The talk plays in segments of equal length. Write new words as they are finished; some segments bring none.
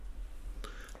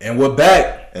And we're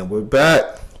back. And we're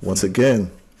back once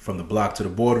again. From the block to the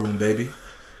boardroom, baby.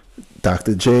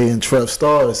 Dr. J and Trev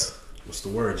Stars. What's the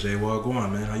word, Jay? Well, go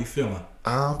on, man. How you feeling?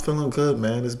 I'm feeling good,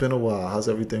 man. It's been a while. How's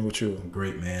everything with you?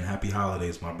 Great, man. Happy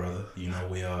holidays, my brother. You know,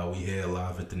 we here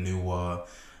live at the new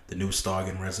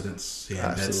Stargan residence here in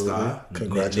Bed-Stuy.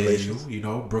 Congratulations. You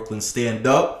know, Brooklyn stand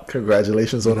up.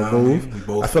 Congratulations on the move.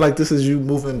 I feel like this is you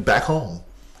moving back home.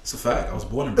 It's a fact. I was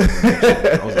born in Brooklyn.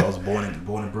 I was born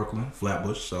in Brooklyn,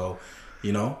 Flatbush. So,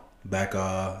 you know, back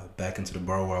into the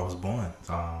borough where I was born.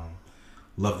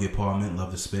 Love the apartment,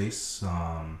 love the space.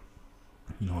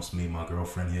 You know, it's me and my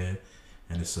girlfriend here,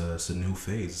 and it's a new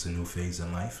phase. It's a new phase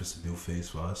in life. It's a new phase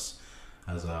for us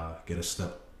as I get a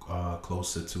step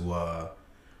closer to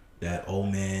that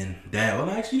old man dad.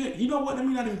 Well, actually, you know what? Let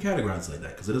me not even categorize it like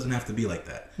that because it doesn't have to be like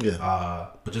that. Yeah.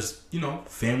 But just, you know,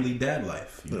 family dad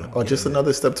life. You know? Or just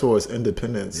another step towards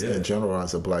independence in general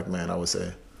as a black man, I would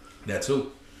say. That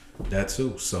too.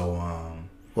 So,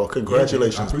 well,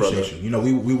 congratulations, I appreciate brother. you. You know,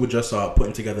 we were just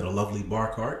putting together the lovely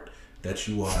bar cart that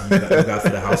you got for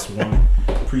the housewarming.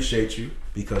 Appreciate you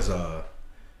because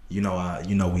you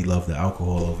know we love the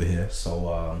alcohol over here.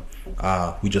 So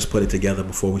we just put it together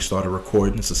before we started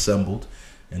recording. It's assembled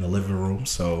in the living room.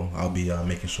 So I'll be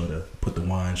making sure to put the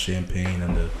wine, champagne,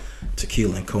 and the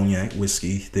tequila and cognac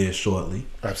whiskey there shortly.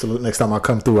 Absolutely. Next time I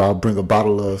come through, I'll bring a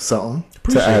bottle of something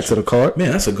to add to the cart.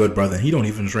 Man, that's a good brother. He don't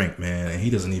even drink, man, and he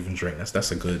doesn't even drink.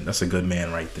 That's a good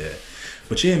man right there.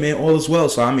 But yeah, man, all is well.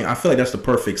 So I mean, I feel like that's the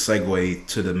perfect segue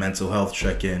to the mental health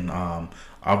check-in. I'll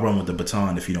run with the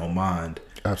baton if you don't mind.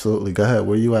 Absolutely. Go ahead.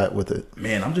 Where you at with it?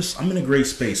 Man, I'm in a great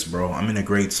space, bro. I'm in a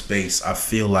great space. I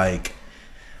feel like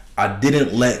I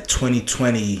didn't let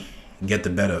 2020 get the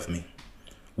better of me,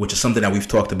 which is something that we've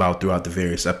talked about throughout the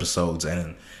various episodes,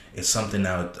 and it's something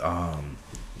that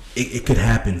it could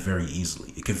happen very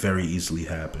easily. It could very easily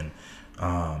happen.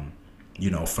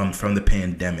 You know, from the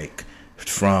pandemic,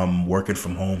 from working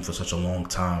from home for such a long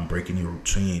time, breaking your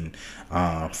routine,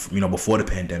 you know, before the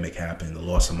pandemic happened, the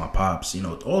loss of my pops, you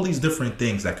know, all these different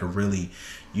things that could really,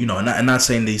 you know, and I'm not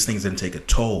saying these things didn't take a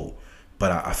toll,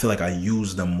 but I feel like I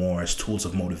use them more as tools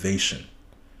of motivation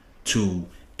to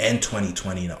end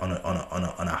 2020 on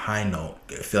a high note.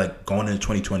 I feel like going into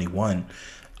 2021,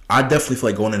 I definitely feel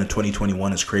like going into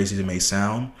 2021, as crazy as it may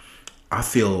sound, I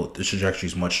feel the trajectory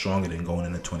is much stronger than going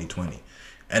into 2020.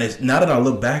 And it's now that I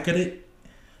look back at it,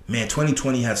 man,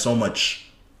 2020 had so much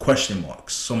question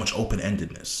marks, so much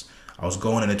open-endedness. I was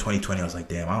going into 2020, I was like,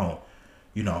 damn,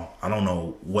 I don't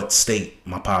know what state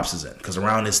my pops is in. Because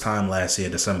around this time last year,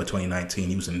 December 2019,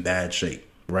 he was in bad shape,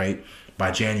 right?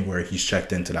 By January, he's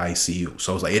checked into the ICU.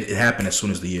 So it was like, it happened as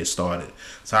soon as the year started.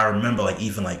 So I remember like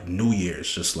even like New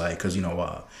Year's, just like, because, you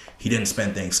know, he didn't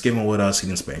spend Thanksgiving with us. He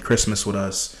didn't spend Christmas with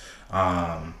us.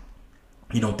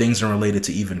 You know, things are related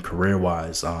to even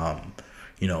career-wise.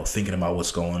 You know, thinking about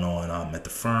what's going on at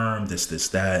the firm, this,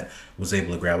 that, was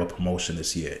able to grab a promotion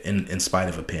this year in spite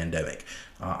of a pandemic.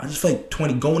 I just feel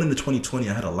like going into 2020,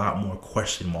 I had a lot more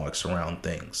question marks around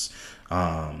things.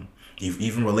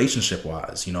 Even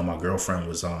relationship-wise, you know, my girlfriend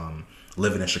was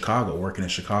living in Chicago, working in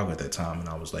Chicago at that time, and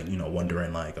I was like, you know,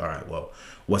 wondering like, all right, well,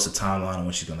 what's the timeline on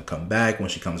when she's gonna come back? When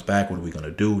she comes back, what are we gonna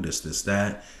do? This,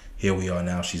 that. Here we are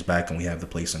now. She's back, and we have the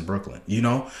place in Brooklyn. You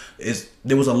know,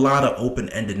 there was a lot of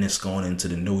open-endedness going into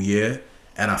the new year,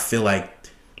 and I feel like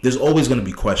there's always going to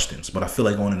be questions. But I feel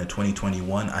like going into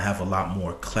 2021, I have a lot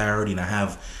more clarity, and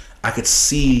I could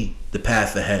see the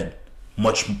path ahead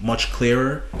much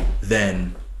clearer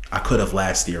than I could have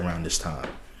last year around this time.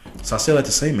 So I say that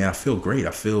to say, man, I feel great.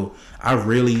 I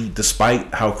really,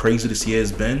 despite how crazy this year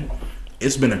has been,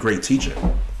 it's been a great teacher.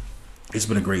 It's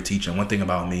been a great teacher. And one thing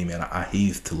about me, man, I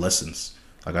heave to lessons.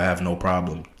 Like, I have no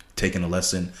problem taking a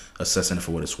lesson, assessing it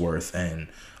for what it's worth, and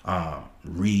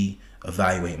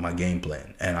re-evaluate my game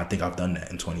plan. And I think I've done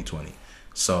that in 2020.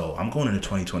 So I'm going into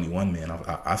 2021, man.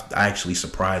 I actually,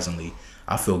 surprisingly,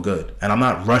 I feel good. And I'm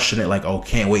not rushing it like, oh,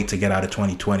 can't wait to get out of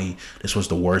 2020. This was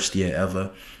the worst year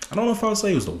ever. I don't know if I would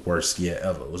say it was the worst year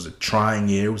ever. It was a trying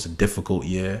year. It was a difficult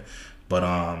year. But,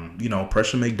 you know,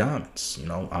 pressure make diamonds, you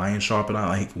know, iron sharpen iron.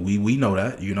 Like, we know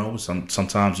that, you know,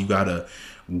 sometimes you got to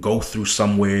go through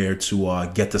somewhere to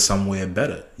get to somewhere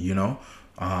better, you know.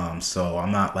 So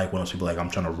I'm not like one of those people like I'm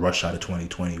trying to rush out of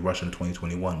 2020, rush into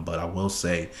 2021. But I will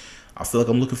say I feel like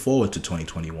I'm looking forward to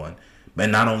 2021.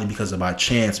 And not only because of my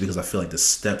chance, because I feel like the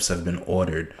steps have been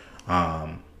ordered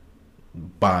by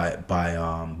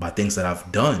things that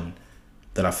I've done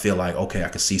that I feel like, okay, I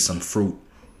could see some fruit.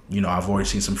 You know, I've already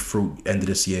seen some fruit end of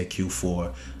this year, Q4.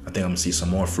 I think I'm going to see some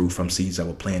more fruit from seeds that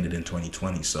were planted in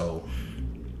 2020. So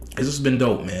it's just been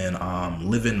dope, man.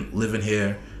 Living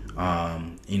here.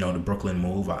 The Brooklyn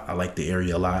move. I like the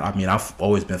area a lot. I mean, I've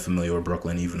always been familiar with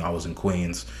Brooklyn, even though I was in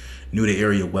Queens. Knew the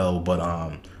area well, but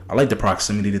I like the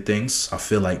proximity to things. I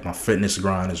feel like my fitness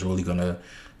grind is really gonna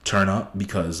turn up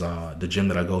because the gym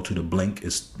that I go to, the Blink,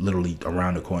 is literally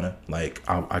around the corner. Like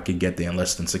I could get there in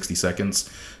less than 60 seconds.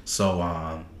 So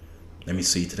let me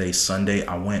see. Today's Sunday.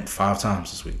 I went 5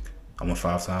 times this week.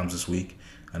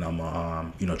 And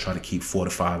I'm trying to keep 4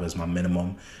 to 5 as my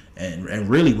minimum. And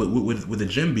really, with the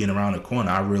gym being around the corner,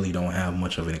 I really don't have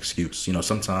much of an excuse.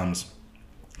 Sometimes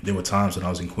there were times when I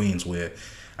was in Queens where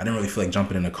I didn't really feel like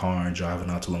jumping in a car and driving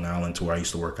out to Long Island to where I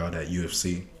used to work out at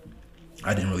UFC.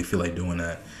 I didn't really feel like doing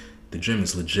that. The gym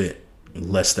is legit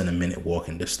less than a minute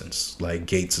walking distance. Like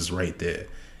Gates is right there,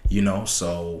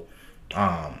 So,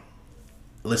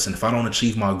 listen, if I don't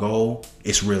achieve my goal,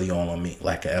 it's really all on me,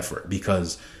 lack of effort.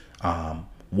 Because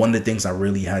one of the things I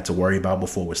really had to worry about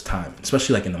before was time,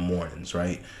 especially like in the mornings,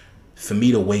 right? For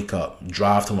me to wake up,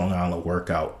 drive to Long Island, work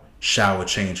out, shower,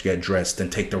 change, get dressed, then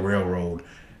take the railroad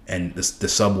and the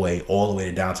subway all the way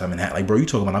to downtown Manhattan. Like, bro, you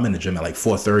talking about I'm in the gym at like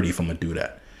 4:30 if I'm gonna do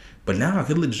that. But now I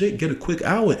could legit get a quick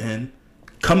hour in,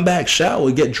 come back,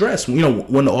 shower, get dressed,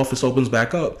 when the office opens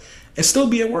back up, and still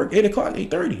be at work 8 o'clock,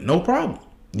 8:30, no problem,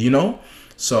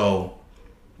 So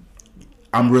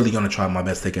I'm really going to try my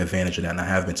best to take advantage of that, and I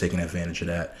have been taking advantage of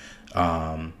that.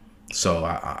 So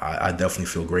I definitely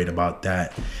feel great about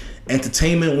that.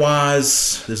 Entertainment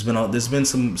wise, there's been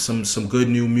some good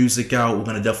new music out. We're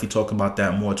going to definitely talk about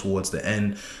that more towards the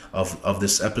end of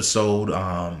this episode.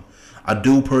 I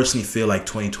do personally feel like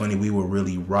 2020 we were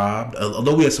really robbed.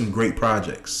 Although we had some great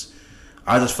projects,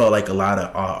 I just felt like a lot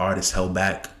of our artists held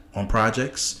back on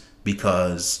projects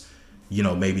because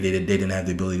maybe they didn't have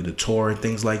the ability to tour and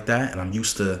things like that. And I'm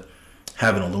used to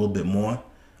having a little bit more,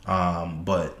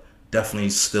 but definitely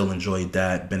still enjoyed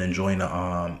that. Been enjoying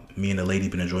me and the lady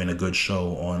been enjoying a good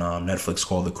show on Netflix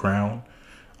called The Crown.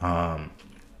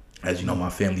 As you know, my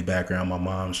family background, my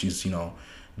mom, she's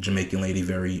Jamaican lady,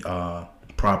 very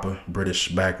proper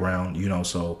British background,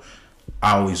 so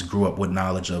I always grew up with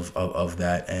knowledge of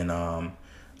that, and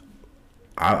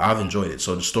I've enjoyed it.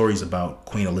 So the story's about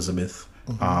Queen Elizabeth,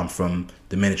 from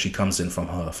the minute she comes in from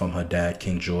her dad,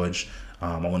 King George.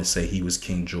 I want to say he was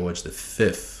King George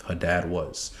V. Her dad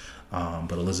was,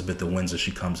 but Elizabeth the Windsor,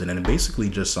 she comes in, and it basically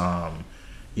just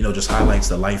just highlights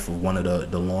the life of one of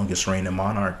the longest reigning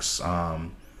monarchs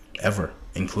ever,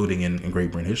 including in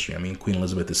Great Britain history. I mean, Queen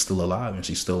Elizabeth is still alive, and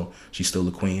she's still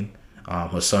the queen.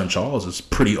 Her son Charles is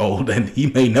pretty old, and he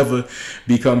may never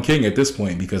become king at this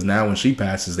point, because now when she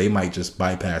passes, they might just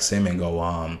bypass him and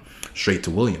go straight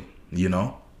to William.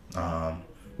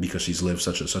 Because she's lived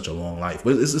such a long life.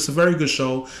 But it's a very good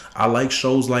show. I like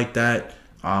shows like that.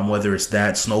 Whether it's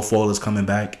that, Snowfall is coming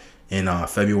back in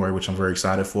February, which I'm very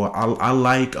excited for. I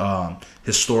like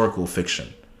historical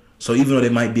fiction. So even though there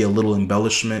might be a little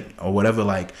embellishment or whatever,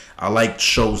 like, I like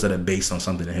shows that are based on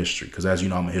something in history. Because as you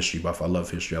know, I'm a history buff. I love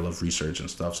history. I love research and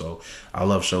stuff. So I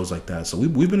love shows like that. So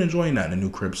we've been enjoying that in the new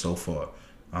crib so far.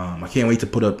 I can't wait to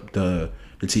put up the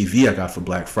TV I got for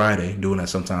Black Friday. Doing that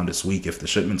sometime this week if the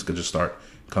shipments could just start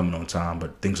coming on time.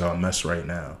 But things are a mess right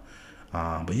now.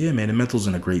 But yeah, man, the mental's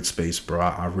in a great space, bro.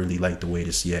 I really like the way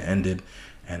this year ended.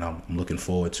 And I'm looking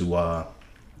forward to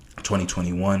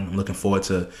 2021. I'm looking forward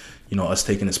to, us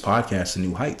taking this podcast to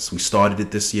new heights. We started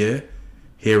it this year.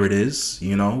 Here it is.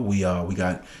 We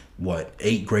got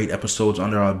 8 great episodes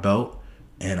under our belt.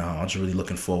 And I'm just really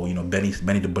looking forward. Benny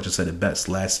the Butcher said it best.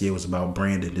 Last year was about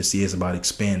branding. This year is about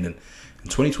expanding. In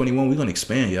 2021, we're going to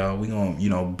expand, y'all. We're going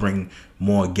to, bring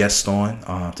more guests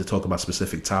on to talk about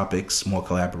specific topics, more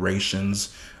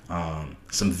collaborations,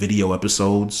 some video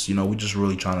episodes. We're just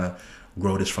really trying to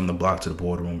grow this from the block to the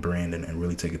boardroom brand and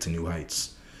really take it to new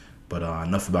heights. But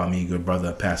enough about me, good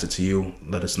brother. Pass it to you.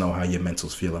 Let us know how your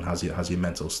mental's feeling. How's your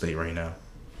mental state right now?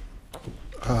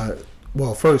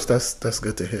 Well, first, that's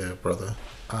good to hear, brother.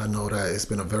 I know that it's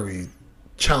been a very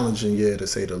challenging year, to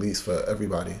say the least, for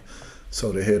everybody.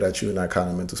 So to hear that you're in that kind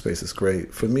of mental space is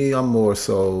great. For me, I'm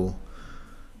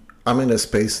in a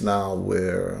space now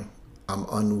where I'm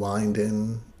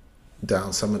unwinding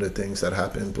down some of the things that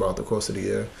happened throughout the course of the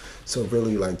year. So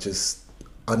really, like, just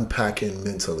unpacking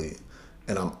mentally.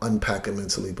 And I'm unpacking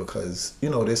mentally because,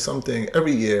 there's something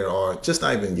every year, or just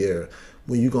not even year,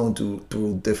 when you're going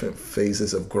through different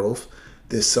phases of growth,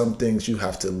 there's some things you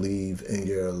have to leave in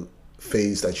your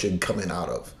phase that you're coming out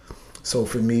of. So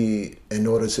for me, in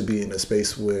order to be in a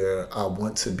space where I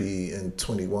want to be in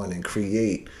 21 and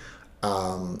create,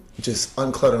 just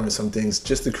uncluttering some things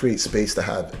just to create space to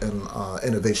have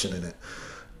innovation in it.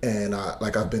 And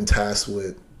I've been tasked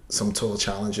with some tall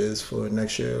challenges for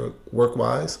next year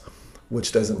work-wise.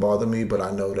 which doesn't bother me. But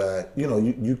I know that,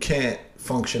 you can't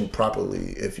function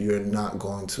properly if you're not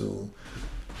going to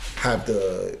have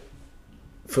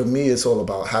for me, it's all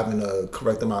about having a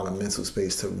correct amount of mental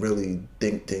space to really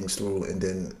think things through and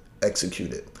then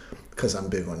execute it, because I'm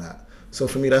big on that. So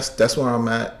for me, that's where I'm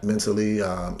at mentally.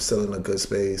 Still in a good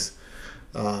space.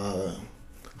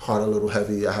 Heart a little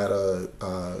heavy. I had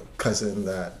a cousin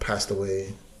that passed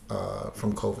away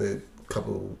from COVID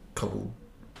couple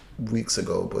weeks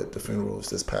ago, but the funeral was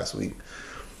this past week.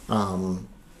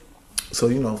 So,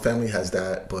 family has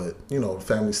that, but,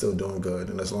 family's still doing good.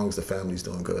 And as long as the family's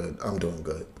doing good, I'm doing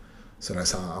good. So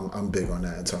that's how I'm big on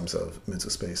that in terms of mental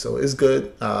space. So it's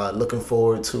good. Looking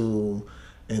forward to,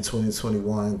 in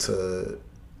 2021, to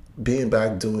being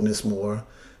back doing this more.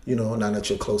 Now that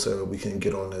you're closer, we can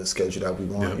get on the schedule that we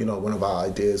want. Yeah. One of our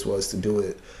ideas was to do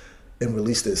it and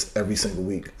release this every single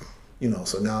week.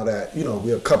 So now that,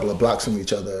 we're a couple of blocks from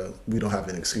each other, we don't have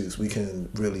an excuse. We can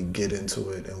really get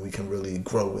into it and we can really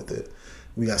grow with it.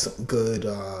 We got some good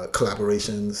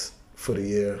collaborations for the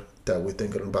year that we're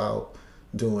thinking about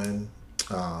doing.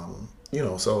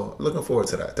 So looking forward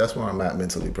to that. That's where I'm at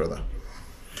mentally, brother.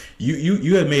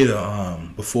 You had made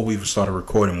before we started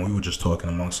recording, when we were just talking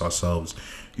amongst ourselves,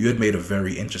 you had made a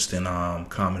very interesting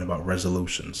comment about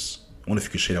resolutions. I wonder if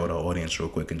you could share that with our audience real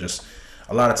quick. And just,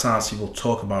 a lot of times people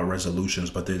talk about resolutions,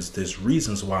 but there's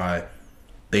reasons why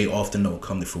they often don't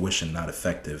come to fruition, not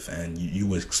effective. And you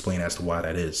would explain as to why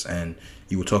that is. And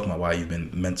you were talking about why you've been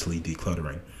mentally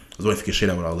decluttering. I was wondering if you could share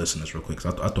that with our listeners real quick,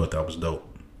 because I thought that was dope.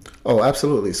 Oh,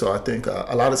 absolutely. So I think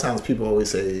a lot of times people always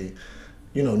say,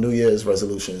 New Year's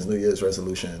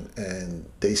resolution, and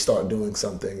they start doing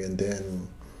something, and then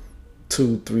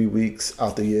 2-3 weeks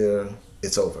out the year,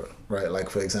 it's over, right? Like,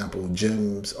 for example,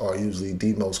 gyms are usually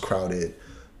the most crowded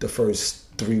the first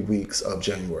 3 weeks of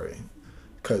January,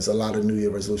 because a lot of New Year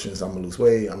resolutions, I'm gonna lose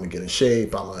weight, I'm gonna get in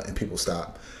shape, and people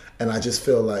stop. And I just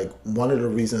feel like one of the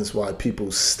reasons why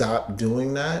people stop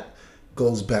doing that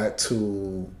goes back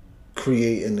to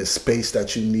creating the space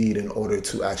that you need in order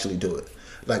to actually do it.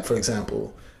 Like, for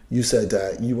example, you said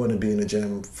that you want to be in the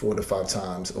gym 4 to 5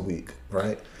 times a week,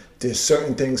 right? There's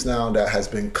certain things now that has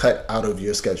been cut out of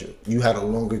your schedule. You had a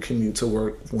longer commute to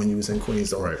work when you was in Queens,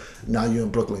 though. Right. Now you're in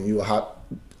Brooklyn. You a hop,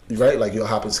 right? Like, you'll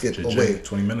hop and skip away.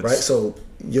 20 minutes. Right? So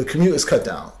your commute is cut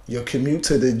down. Your commute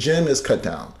to the gym is cut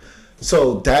down.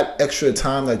 So that extra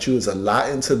time that you was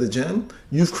allotting to the gym,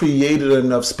 you've created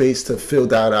enough space to fill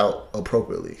that out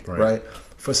appropriately, right?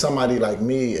 For somebody like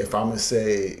me, if I'm gonna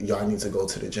say, I need to go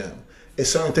to the gym,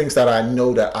 it's certain things that I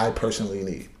know that I personally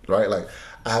need, right? Like,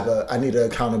 I need an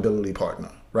accountability partner,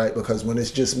 right? Because when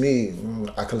it's just me,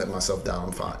 I can let myself down,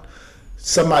 I'm fine.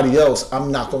 Somebody else,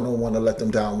 I'm not gonna want to let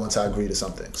them down once I agree to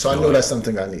something. So I know that's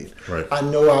something I need. Right. I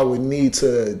know I would need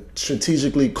to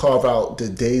strategically carve out the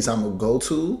days I'm gonna go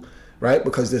to, right?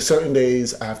 Because there's certain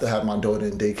days I have to have my daughter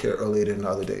in daycare earlier than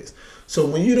other days. So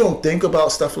when you don't think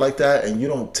about stuff like that and you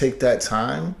don't take that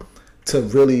time to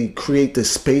really create the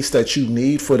space that you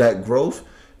need for that growth,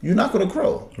 you're not going to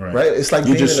grow, right? It's like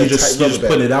you being just in a tight rubber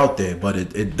band. put it out there, but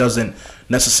it doesn't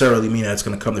necessarily mean that it's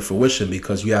going to come to fruition,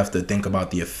 because you have to think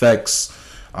about the effects.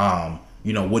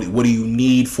 What do you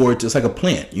need for it? It's like a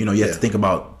plant. You have to think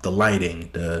about the lighting,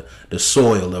 the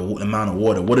soil, the amount of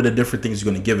water. What are the different things you're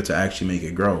going to give it to actually make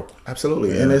it grow?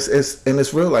 Absolutely, Yeah. and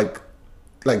it's real,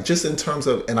 like just in terms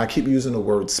of, and I keep using the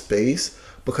word space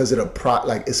because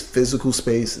it's physical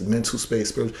space, mental space,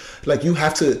 spiritual. Like, you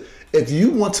have to, if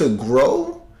you want to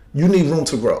grow, you need room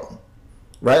to grow.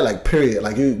 Right? Like, period.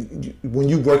 Like, you when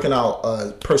you working out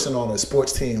a person on a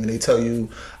sports team and they tell you,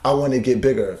 I want to get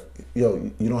bigger,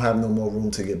 you don't have no more room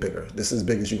to get bigger. This is as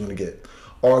big as you're going to get.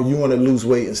 Or you want to lose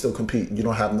weight and still compete. You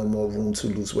don't have no more room to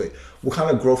lose weight. What kind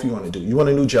of growth you want to do? You want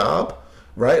a new job?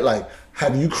 Right? Like,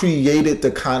 have you created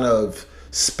the kind of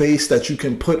space that you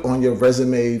can put on your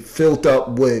resume filled up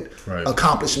with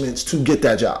accomplishments to get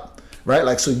that job? Right?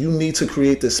 Like, so you need to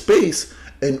create the space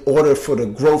in order for the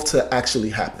growth to actually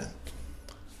happen.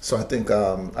 So I think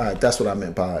that's what I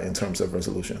meant by in terms of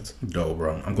resolutions. Dope,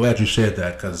 bro. I'm glad you shared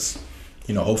that, because,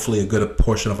 hopefully a good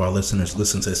portion of our listeners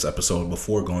listen to this episode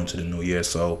before going to the new year.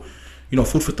 So,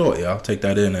 food for thought, y'all. Take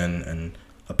that in and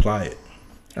apply it.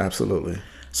 Absolutely.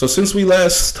 So since we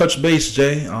last touched base,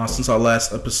 Jay, since our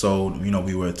last episode,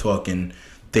 we were talking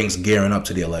things gearing up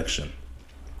to the election.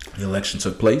 The election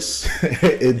took place.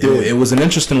 It did. It was an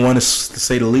interesting one, to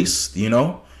say the least.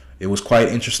 It was quite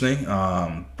interesting.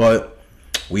 But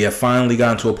we have finally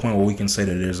gotten to a point where we can say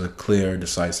that there's a clear,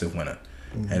 decisive winner.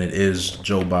 Mm-hmm. And it is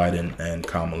Joe Biden and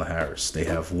Kamala Harris. They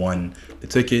have won the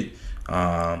ticket.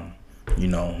 Donnie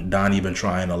been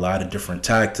trying a lot of different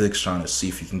tactics, trying to see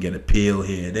if he can get appeal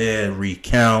here, there,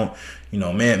 recount, You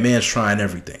know, man's trying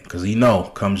everything because he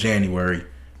know come January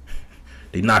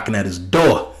they knocking at his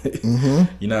door.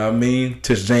 You know what I mean?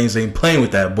 Tish James ain't playing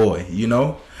with that boy. You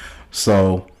know,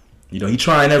 so you know he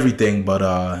trying everything, but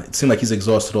it seemed like he's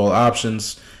exhausted all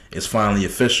options. It's finally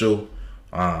official.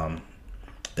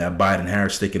 That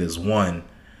Biden-Harris ticket is won.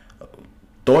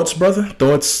 Thoughts, brother?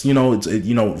 Thoughts? You know,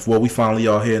 we finally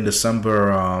are here in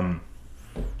December.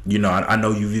 You know, I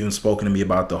know you've even spoken to me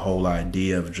about the whole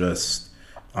idea of just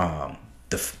the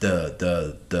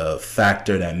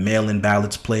factor that mail-in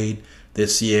ballots played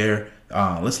this year.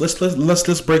 Let's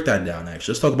break that down.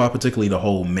 Actually, let's talk about particularly the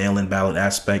whole mail-in ballot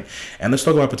aspect, and let's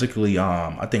talk about particularly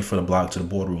I think for the Block to the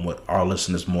Boardroom what our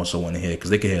listeners more so want to hear because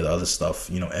they can hear the other stuff.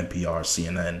 You know, NPR,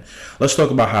 CNN. Let's talk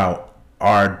about how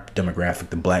our demographic,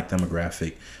 the Black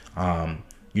demographic,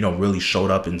 you know, really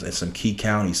showed up in some key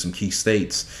counties, some key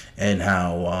states, and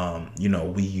how you know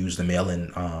we use the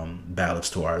mail-in ballots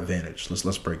to our advantage.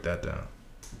 Let's break that down.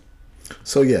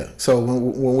 So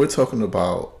when we're talking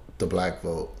about the Black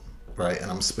vote, right,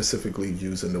 and I'm specifically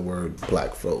using the word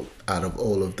Black vote out of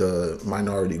all of the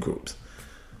minority groups,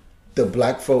 the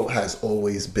Black vote has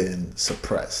always been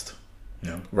suppressed,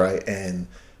 right, and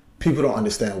people don't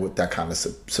understand what that kind of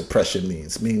suppression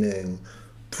means, meaning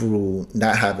through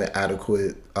not having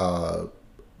adequate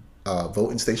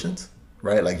voting stations,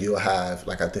 right? Like you'll have,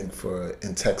 like I think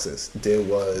in Texas, there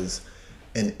was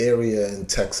an area in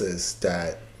Texas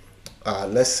that,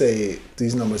 let's say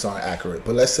these numbers aren't accurate,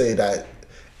 but let's say that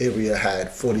area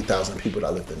had 40,000 people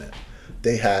that lived in it.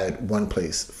 They had one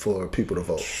place for people to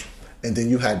vote. And then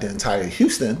you had the entire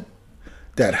Houston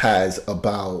that has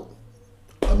about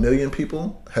 1 million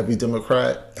people, heavy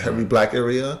Democrat, heavy Black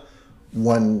area,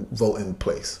 one voting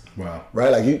place. Wow.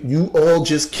 Right? Like you all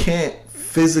just can't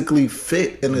physically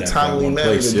fit in a timely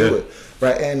manner to do it.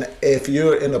 Right? And if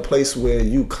you're in a place where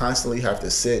you constantly have to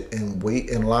sit and wait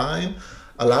in line,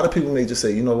 a lot of people may just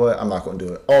say, you know what, I'm not going to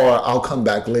do it. Or I'll come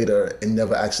back later and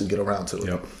never actually get around to it.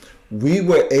 Yep. We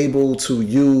were able to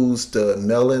use the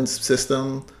mail-in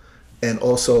system and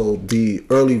also the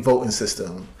early voting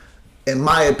system, in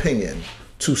my opinion,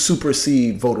 to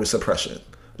supersede voter suppression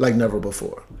like never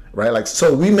before, right? Like,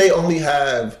 so we may only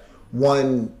have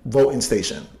one voting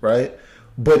station, right?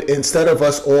 But instead of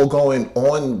us all going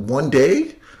on one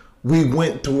day, we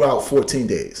went throughout 14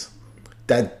 days.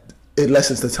 That it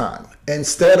lessens the time.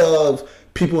 Instead of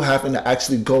people having to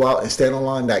actually go out and stand on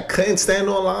line that couldn't stand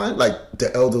on line, like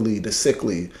the elderly, the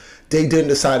sickly, they then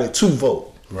decided to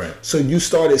vote. Right. So you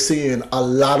started seeing a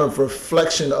lot of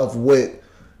reflection of what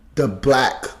the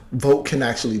Black vote can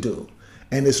actually do.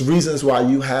 And it's reasons why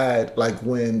you had, like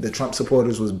when the Trump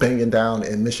supporters was banging down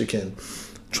in Michigan,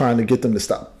 trying to get them to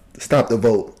stop the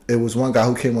vote. It was one guy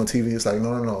who came on TV. It's like,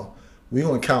 no. We're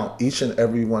going to count each and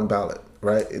every one ballot,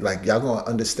 right? Like y'all going to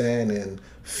understand and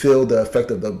feel the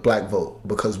effect of the Black vote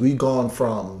because we gone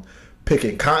from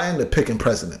picking cotton to picking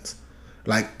presidents.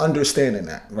 Like understanding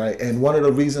that, right? And one of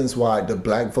the reasons why the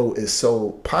Black vote is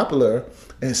so popular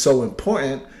and so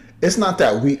important, it's not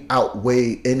that we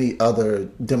outweigh any other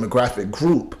demographic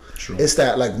group. True. It's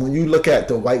that, like, when you look at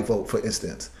the white vote, for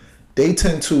instance, they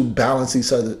tend to balance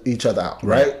each other out,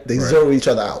 right? They zero each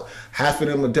other out. Half of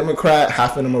them are Democrat,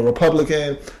 half of them are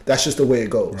Republican. That's just the way it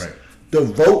goes. Right. The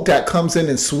vote that comes in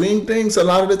and swing things a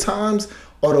lot of the times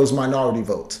are those minority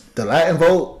votes. The Latin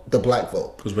vote, the Black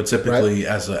vote. Because we're typically,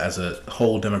 as a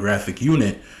whole demographic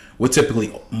unit, we're typically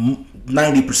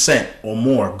 90% or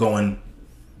more going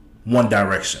one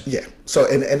direction. Yeah. So,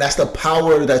 and that's the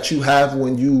power that you have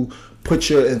when you put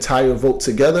your entire vote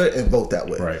together and vote that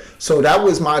way. Right. So that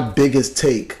was my biggest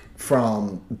take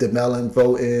from the mail-in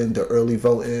voting, the early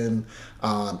voting,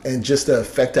 and just the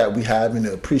effect that we have and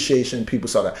the appreciation people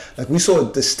saw that. Like we saw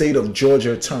the state of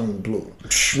Georgia turn blue,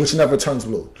 which never turns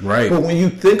blue. Right. But when you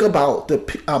think about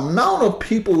the amount of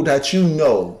people that you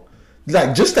know,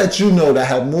 like just that you know that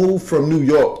have moved from New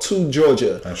York to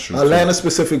Georgia, Atlanta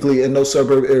specifically, in those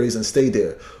suburb areas and stayed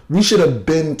there, we should have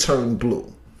been turned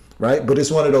blue, right? But it's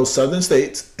one of those southern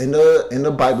states in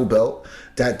the Bible Belt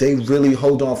that they really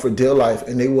hold on for dear life,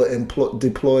 and they will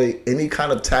deploy any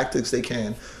kind of tactics they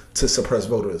can to suppress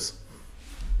voters.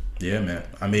 Yeah, man.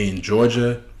 I mean,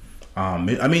 Georgia.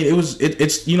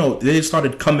 It's you know, they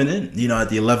started coming in, you know, at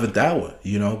the 11th hour,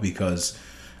 you know, because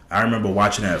I remember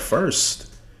watching it at first.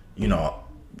 You know,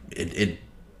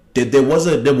 there was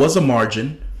a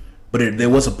margin, but there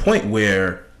was a point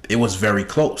where it was very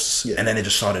close, and then it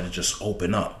just started to just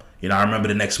open up. You know, I remember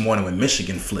the next morning when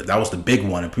Michigan flipped. That was the big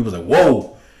one, and people was like,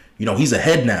 "Whoa!" he's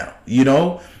ahead now,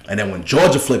 And then when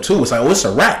Georgia flipped too, it's like, oh, it's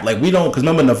a wrap. Like, we don't, because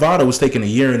remember Nevada was taking a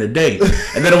year and a day,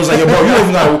 and then it was like, yo, bro, you don't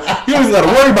even got to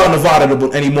worry about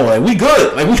Nevada anymore. Like, we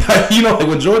good. Like, we got, like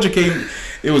when Georgia came,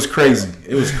 it was crazy.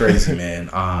 It was crazy, man.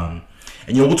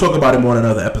 And we'll talk about it more in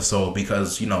another episode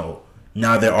because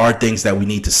now there are things that we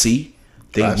need to see.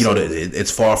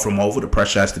 It's far from over. The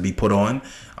pressure has to be put on,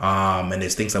 and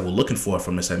there's things that we're looking for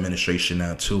from this administration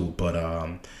now too. But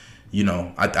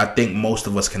I think most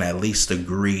of us can at least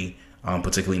agree,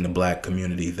 particularly in the black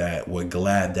community, that we're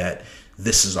glad that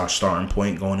this is our starting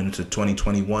point going into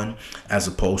 2021, as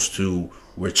opposed to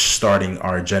we're starting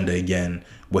our agenda again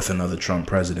with another Trump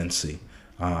presidency.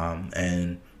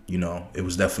 And it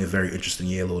was definitely a very interesting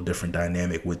year, a little different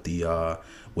dynamic with the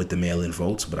mail-in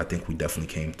votes, but I think we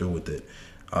definitely came through with it.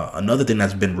 Another thing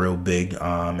that's been real big,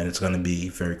 and it's going to be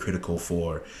very critical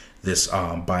for this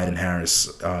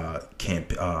Biden-Harris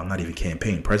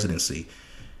presidency,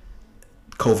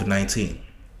 COVID-19.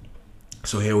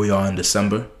 So here we are in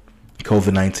December.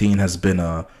 COVID-19 has been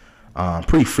a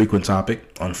pretty frequent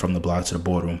topic on From the Block to the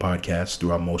Boardroom podcast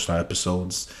throughout most of our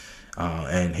episodes.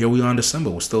 And here we are in December.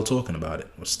 We're still talking about it.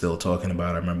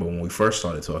 I remember when we first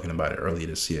started talking about it earlier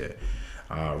this year.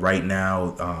 Right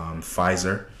now,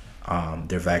 Pfizer,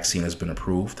 their vaccine has been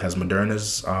approved. Has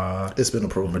Moderna's? It's been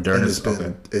approved. Moderna's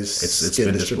it's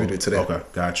getting distributed today. Okay,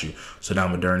 got you. So now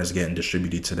Moderna's getting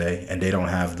distributed today, and they don't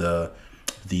have the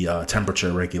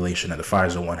temperature regulation that the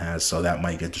Pfizer one has, so that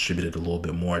might get distributed a little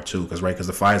bit more too. Because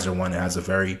the Pfizer one has a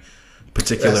very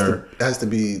particular the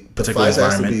Pfizer environment.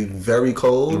 has to be very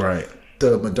cold. Right.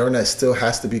 The Moderna still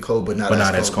has to be cold, but not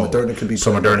as cold. Moderna can be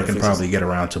so Moderna can probably get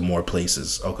around to more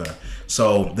places. Okay.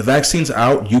 So the vaccine's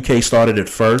out. UK started it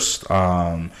first.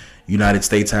 United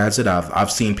States has it.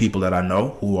 I've seen people that I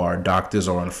know who are doctors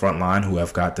or on the front line who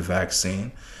have got the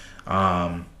vaccine.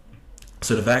 So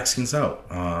the vaccine's out.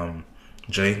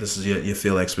 Jay, this is your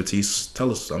field expertise.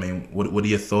 Tell us, what are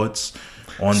your thoughts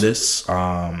on this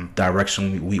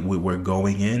direction we're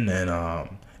going in, and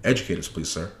educate us, please,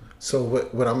 sir. So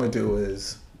what I'm going to do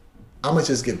is I'm going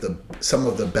to just give some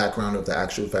of the background of the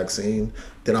actual vaccine.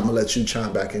 Then I'm going to let you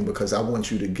chime back in because I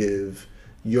want you to give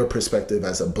your perspective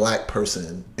as a black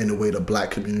person in the way the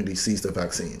black community sees the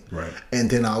vaccine. Right. And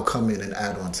then I'll come in and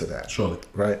add on to that. Surely.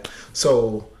 Right.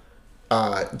 So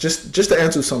just to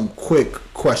answer some quick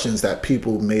questions that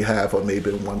people may have or may have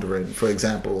been wondering. For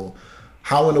example,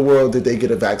 how in the world did they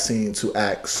get a vaccine to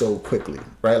act so quickly,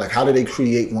 right? Like, how did they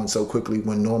create one so quickly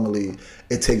when normally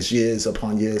it takes years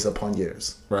upon years upon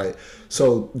years, right?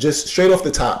 So just straight off the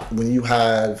top, when you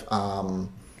have a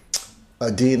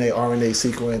DNA, RNA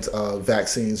sequence of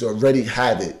vaccines, you already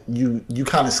have it, you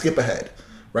kind of skip ahead,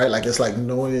 right? Like, it's like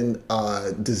knowing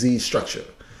disease structure.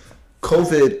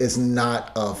 COVID is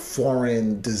not a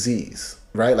foreign disease,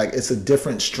 right? Like, it's a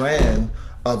different strand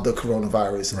of the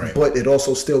coronavirus, right, but it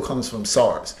also still comes from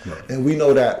SARS. Right. And we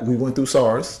know that we went through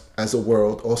SARS as a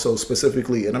world, also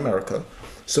specifically in America.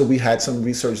 So we had some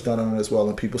research done on it as well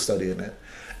and people studying it.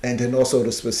 And then also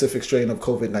the specific strain of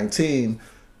COVID-19,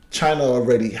 China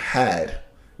already had,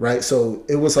 right? So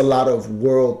it was a lot of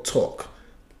world talk,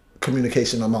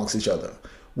 communication amongst each other,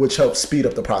 which helped speed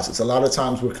up the process. A lot of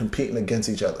times we're competing against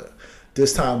each other.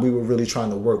 This time we were really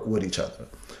trying to work with each other.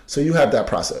 So you have that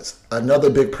process. Another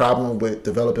big problem with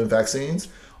developing vaccines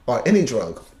or any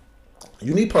drug,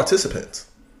 you need participants,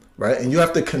 right? And you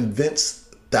have to convince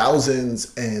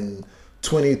thousands and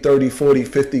 20, 30, 40,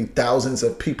 50 thousands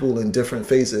of people in different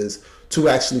phases to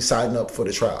actually sign up for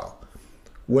the trial.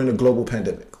 We're in a global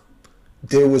pandemic.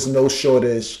 There was no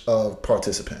shortage of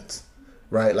participants,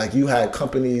 right? Like, you had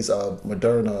companies of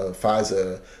Moderna,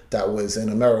 Pfizer that was in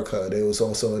America. There was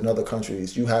also in other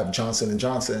countries. You have Johnson &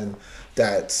 Johnson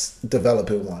that's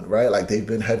developing one, right? Like, they've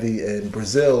been heavy in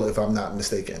Brazil, if I'm not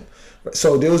mistaken.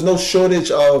 So there was no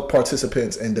shortage of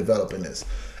participants in developing this.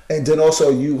 And then also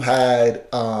you had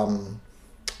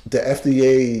the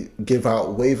FDA give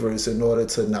out waivers in order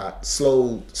to not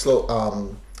slow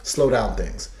down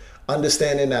things.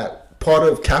 Understanding that part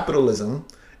of capitalism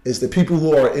is the people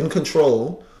who are in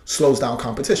control slows down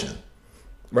competition,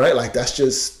 right? Like, that's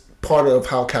just part of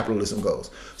how capitalism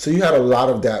goes. So you had a lot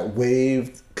of that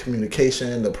waived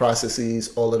communication, the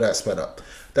processes, all of that sped up.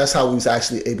 That's how we was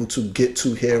actually able to get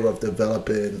to here of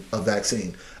developing a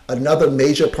vaccine. Another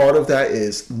major part of that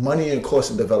is money and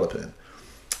cost in developing.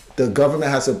 The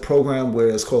government has a program where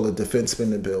it's called a defense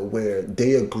spending bill, where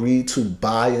they agree to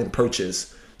buy and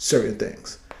purchase certain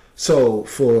things. So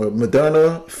for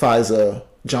Moderna, Pfizer,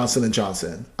 Johnson &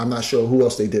 Johnson, I'm not sure who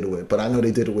else they did it with, but I know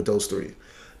they did it with those three.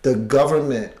 The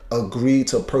government agreed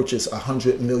to purchase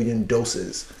 100 million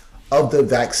doses of the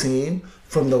vaccine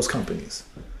from those companies.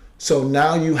 So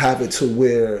now you have it to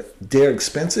where their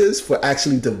expenses for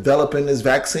actually developing this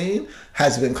vaccine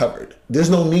has been covered. There's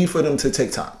no need for them to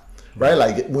take time, right?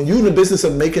 Like when you're in the business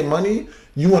of making money,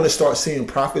 you want to start seeing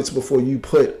profits before you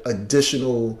put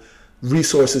additional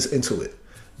resources into it.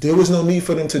 There was no need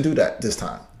for them to do that this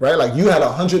time, right? Like you had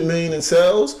 100 million in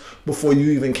sales before you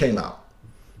even came out.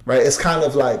 Right, it's kind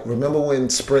of like, remember when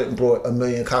Sprint brought 1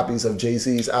 million copies of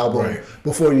Jay-Z's album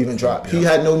before it even dropped? Yeah. He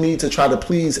had no need to try to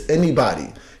please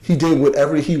anybody. He did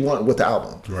whatever he wanted with the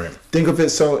album. Right. Think of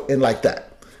it so in like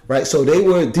that, right? So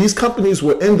these companies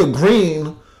were in the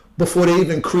green before they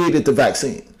even created the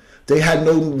vaccine. They had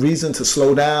no reason to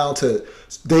slow down.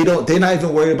 They're not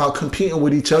even worried about competing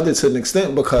with each other to an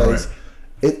extent because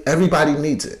everybody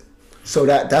needs it. So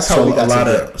that's how we got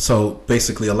to there. So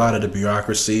basically, a lot of the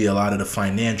bureaucracy, a lot of the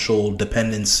financial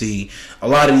dependency, a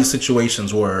lot of these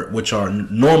situations which are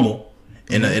normal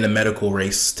in a medical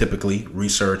race, typically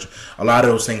research. A lot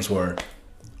of those things were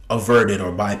averted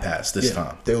or bypassed this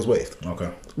time. They was waived.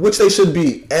 Okay. Which they should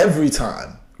be every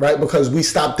time, right? Because we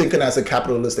stopped thinking as a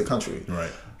capitalistic country. Right.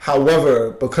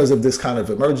 However, because of this kind of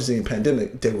emergency and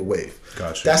pandemic, they were waived.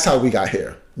 Gotcha. That's how we got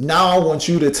here. Now I want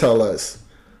you to tell us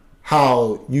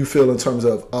how you feel in terms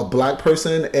of a black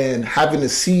person and having to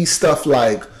see stuff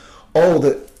like,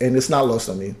 and it's not lost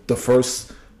on me, the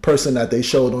first person that they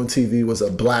showed on TV was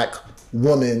a black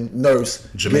woman nurse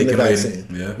Jamaican getting the vaccine.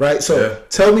 Yeah. Right? So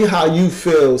tell me how you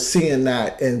feel seeing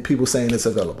that and people saying it's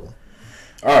available.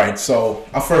 All right, so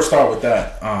I'll first start with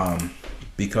that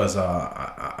because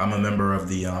I'm a member of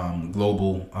the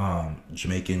Global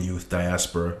Jamaican Youth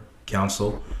Diaspora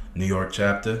Council, New York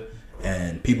chapter,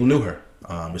 and people knew her.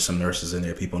 There's some nurses in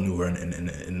there. People knew her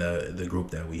in the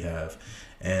group that we have.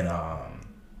 And,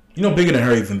 bigger than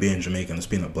her even being Jamaican, just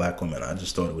being a black woman, I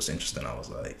just thought it was interesting. I was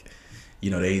like,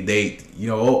 they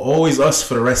always us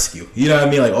for the rescue. You know what I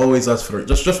mean? Like always us for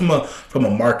just from a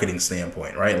marketing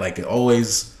standpoint, right? Like it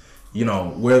always,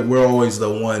 we're always the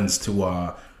ones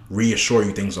to reassure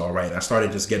you things are all right. I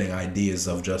started just getting ideas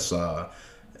of just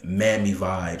mammy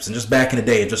vibes, and just back in the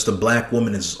day, just a black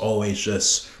woman is always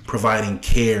just providing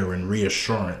care and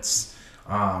reassurance.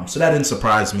 So that didn't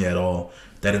surprise me at all.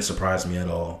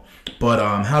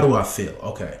 But how do I feel?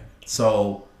 Okay,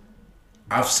 so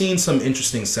I've seen some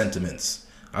interesting sentiments.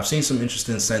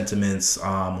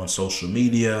 on social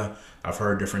media. I've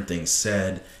heard different things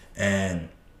said, and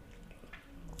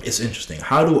it's interesting.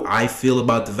 How do I feel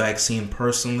about the vaccine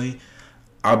personally?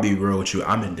 I'll be real with you.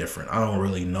 I'm indifferent. I don't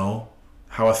really know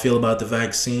how I feel about the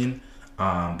vaccine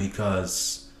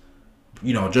because,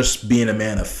 just being a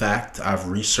man of fact, I've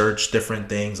researched different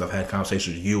things. I've had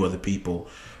conversations with you, other people.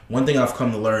 One thing I've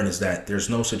come to learn is that there's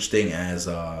no such thing as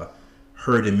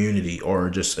herd immunity or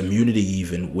just immunity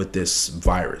even with this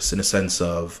virus, in a sense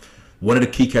of one of the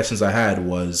key questions I had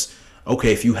was,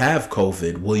 okay, if you have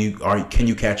COVID, can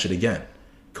you catch it again?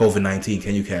 COVID-19,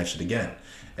 can you catch it again?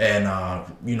 And,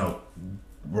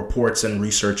 reports and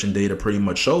research and data pretty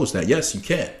much shows that, yes, you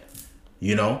can.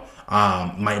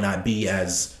 Might not be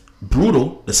as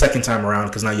brutal the second time around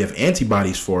because now you have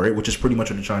antibodies for it, which is pretty much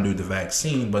what they're trying to do with the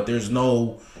vaccine. But there's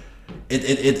no,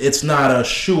 it's not a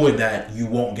shoo-in that you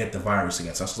won't get the virus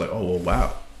again. So I was like, oh,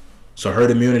 wow. So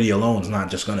herd immunity alone is not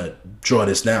just going to draw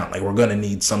this down. Like, we're going to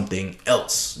need something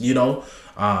else,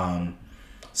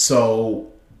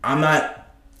 So I'm not,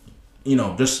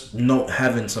 just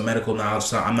having some medical knowledge.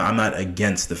 So I'm not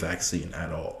against the vaccine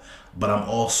at all. But I'm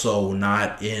also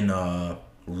not in a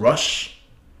rush,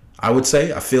 I would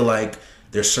say. I feel like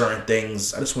there's certain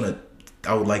things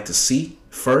I would like to see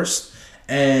first.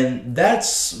 And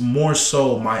that's more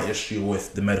so my issue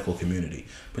with the medical community,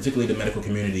 particularly the medical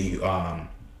community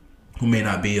who may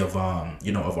not be of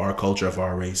our culture, of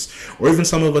our race, or even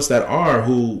some of us that are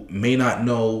who may not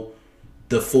know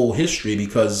the full history,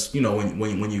 because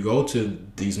when you go to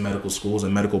these medical schools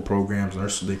and medical programs,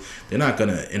 nurses, they're not going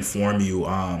to inform you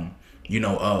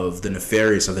of the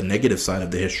nefarious or the negative side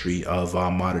of the history of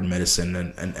modern medicine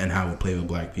and how it plays with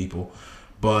black people.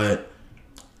 But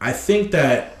I think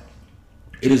that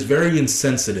it is very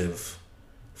insensitive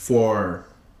for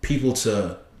people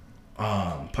to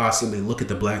possibly look at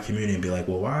the black community and be like,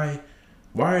 well, why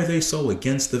are they so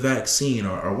against the vaccine,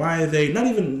 or why are they not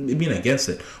even being against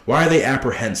it? Why are they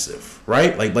apprehensive,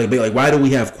 right? Like why do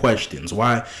we have questions?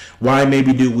 Why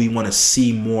maybe do we want to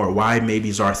see more? Why maybe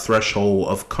is our threshold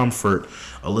of comfort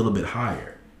a little bit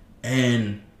higher?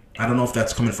 And I don't know if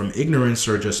that's coming from ignorance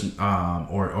or just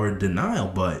or denial,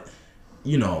 but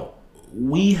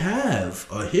we have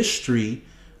a history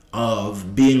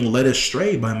of being led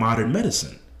astray by modern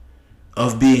medicine,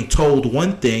 of being told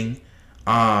one thing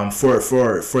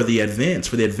for the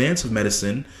advance of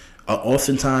medicine,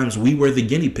 Oftentimes, we were the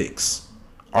guinea pigs.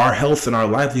 Our health and our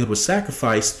livelihood was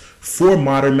sacrificed for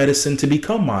modern medicine to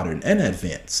become modern and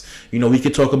advanced. We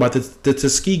could talk about the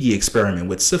Tuskegee experiment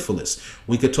with syphilis.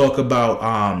 We could talk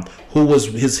about who was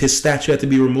his statue had to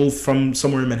be removed from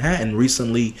somewhere in Manhattan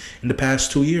recently in the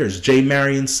past 2 years. J.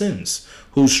 Marion Sims,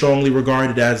 who's strongly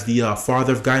regarded as the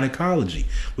father of gynecology.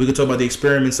 We could talk about the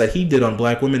experiments that he did on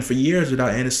black women for years without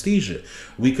anesthesia.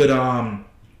 We could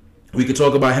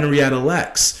talk about Henrietta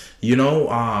Lacks, and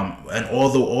all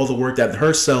the work that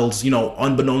her cells,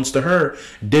 unbeknownst to her,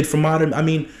 did for modern. I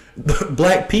mean,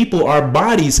 black people, our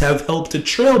bodies have helped to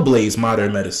trailblaze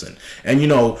modern medicine, and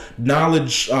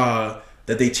knowledge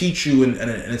that they teach you in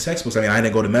the textbooks. I mean, I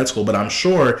didn't go to med school, but I'm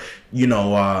sure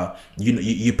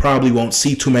you probably won't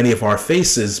see too many of our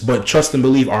faces. But trust and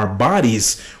believe, our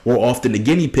bodies were often the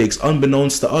guinea pigs,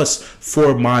 unbeknownst to us,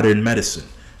 for modern medicine.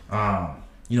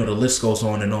 The list goes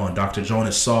on and on. Dr.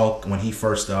 Jonas Salk, when he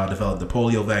first developed the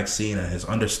polio vaccine, and his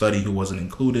understudy who wasn't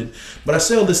included. But I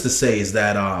say all this to say is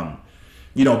that,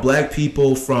 black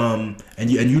people and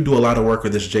you do a lot of work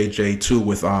with this, JJ, too,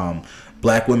 with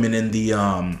black women in the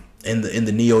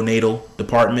neonatal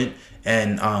department,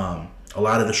 and a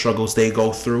lot of the struggles they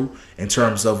go through in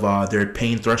terms of their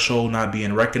pain threshold not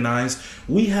being recognized.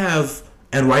 We have,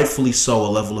 and rightfully so, a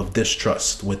level of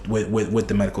distrust with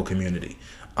the medical community.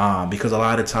 Because a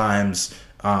lot of times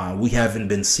we haven't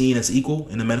been seen as equal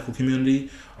in the medical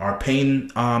community. Our pain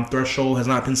threshold has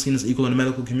not been seen as equal in the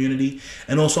medical community.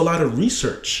 And also a lot of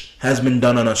research has been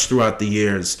done on us throughout the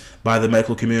years by the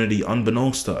medical community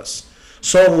unbeknownst to us.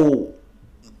 So,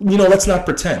 let's not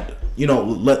pretend.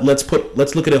 Let's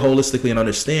look at it holistically and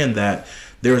understand that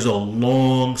there's a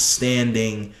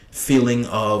long-standing feeling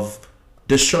of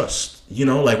distrust.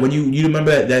 Like when you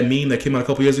remember that meme that came out a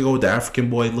couple years ago with the African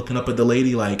boy looking up at the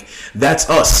lady, like that's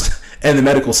us and the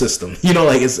medical system.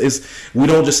 Like it's we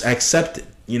don't just accept it.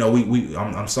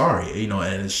 I'm sorry,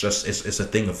 and it's just it's a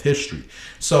thing of history.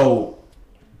 So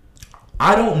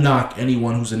I don't knock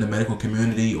anyone who's in the medical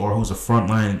community or who's a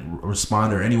frontline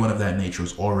responder, anyone of that nature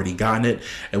who's already gotten it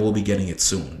and will be getting it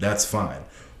soon. That's fine.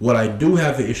 What I do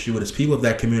have an issue with is people of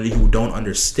that community who don't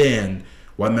understand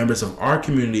why members of our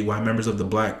community, why members of the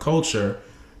black culture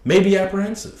may be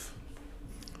apprehensive.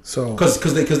 So,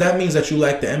 because that means that you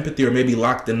lack the empathy or maybe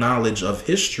lack the knowledge of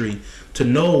history to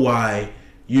know why,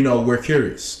 we're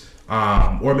curious.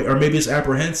 Or maybe it's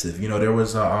apprehensive. There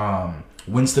was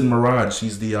Winston Mirage.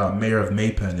 He's the mayor of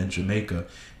Maypen in Jamaica.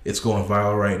 It's going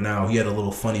viral right now. He had a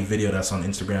little funny video that's on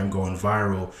Instagram going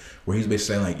viral where he's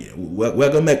basically saying, like, we're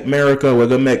going to make America, we're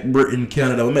going to make Britain,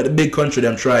 Canada, we'll make the big country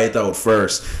them try it out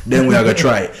first, then we're going to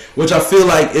try it. Which I feel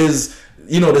like is,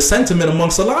 the sentiment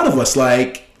amongst a lot of us.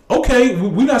 Like, okay,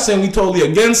 we're not saying we're totally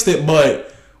against it,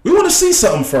 but we want to see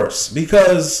something first.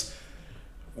 Because,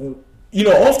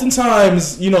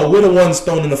 oftentimes, we're the ones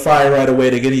thrown in the fire right away,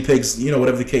 the guinea pigs,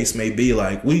 whatever the case may be.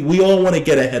 Like, we all want to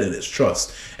get ahead of this,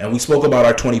 trust. And we spoke about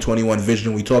our 2021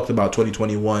 vision. We talked about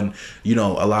 2021. A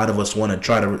lot of us want to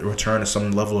try to return to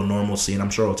some level of normalcy, and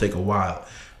I'm sure it'll take a while.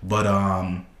 But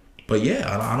yeah,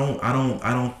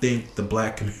 I don't think the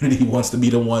black community wants to be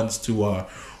the ones to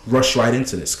rush right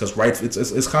into this, because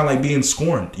it's kind of like being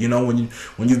scorned.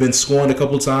 When you've been scorned a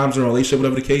couple times in a relationship,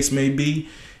 whatever the case may be.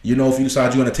 If you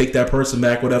decide you're going to take that person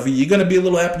back, whatever, you're going to be you're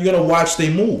going to watch their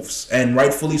moves, and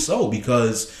rightfully so,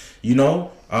 because,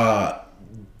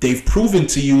 they've proven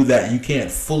to you that you can't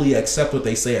fully accept what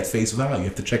they say at face value. You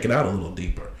have to check it out a little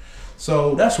deeper.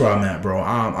 So that's where I'm at, bro.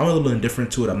 I'm a little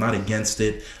indifferent to it. I'm not against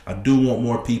it. I do want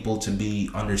more people to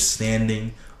be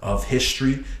understanding of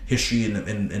history in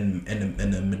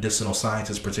the medicinal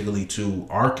sciences, particularly to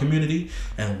our community,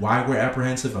 and why we're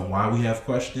apprehensive and why we have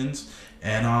questions.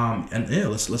 And yeah,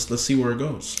 let's see where it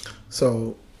goes.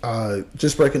 So,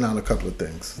 just breaking down a couple of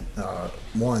things.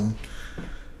 One,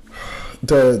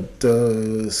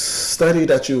 the study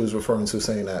that you was referring to,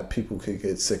 saying that people could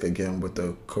get sick again with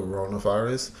the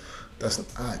coronavirus, that's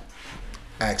not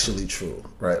actually true,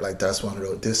 right? Like, that's one of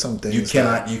those. There's some things you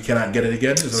cannot get it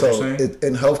again. Is what you're saying?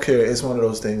 In healthcare, it's one of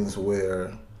those things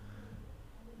where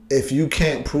if you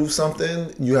can't prove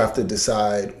something, you have to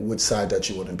decide which side that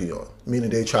you want to be on. Meaning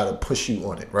they try to push you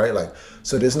on it, right? Like,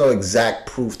 so there's no exact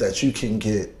proof that you can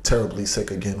get terribly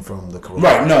sick again from the coronavirus.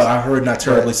 Right, no, I heard not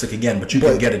terribly sick again, but you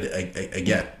can get it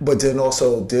again. But then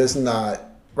also there's not,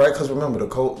 right? Because remember, the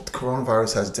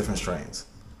coronavirus has different strains,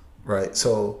 right?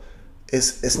 So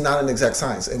it's not an exact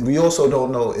science. And we also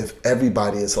don't know if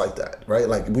everybody is like that, right?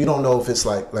 Like, we don't know if it's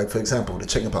like for example, the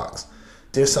chickenpox.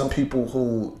 There's some people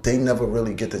who they never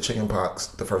really get the chickenpox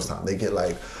the first time. They get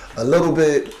like a little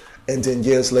bit, and then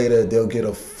years later they'll get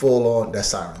a full on, that's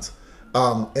sirens.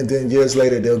 And then years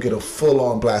later, they'll get a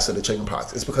full-on blast of the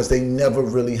chickenpox. It's because they never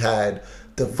really had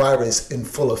the virus in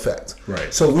full effect.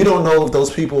 Right. So we don't know if those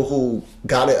people who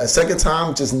got it a second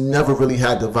time just never really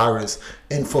had the virus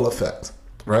in full effect,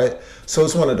 right? So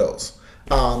it's one of those.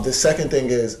 The second thing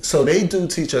is, so they do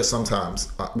teach us sometimes,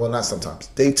 well, not sometimes,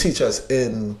 they teach us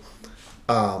in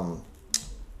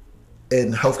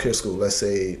healthcare school, let's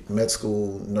say med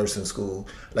school, nursing school,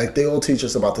 like they all teach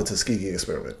us about the Tuskegee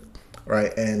experiment,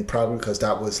 right? And probably because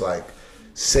that was like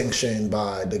sanctioned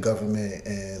by the government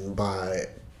and by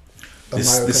the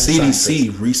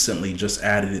CDC recently just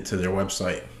added it to their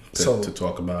website to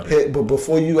talk about it. But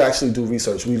before you actually do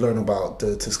research, we learn about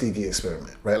the Tuskegee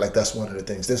experiment, right? Like that's one of the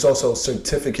things. There's also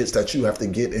certificates that you have to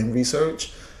get in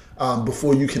research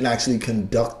before you can actually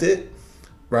conduct it,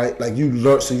 right? Like you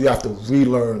learn, so you have to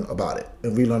relearn about it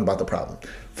and relearn about the problem.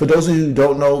 For those of you who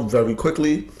don't know, very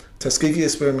quickly, Tuskegee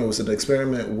experiment was an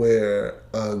experiment where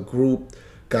a group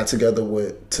got together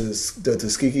with the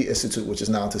Tuskegee Institute, which is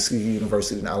now Tuskegee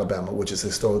University in Alabama, which is a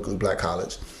historically black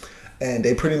college. And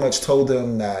they pretty much told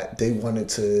them that they wanted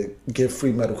to give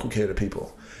free medical care to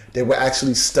people. They were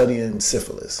actually studying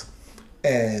syphilis.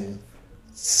 And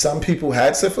some people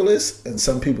had syphilis and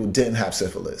some people didn't have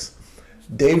syphilis.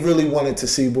 They really wanted to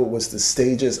see what was the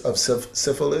stages of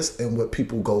syphilis and what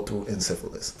people go through in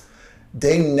syphilis.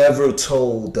 They never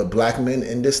told the black men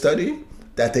in this study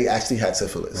that they actually had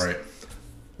syphilis. Right.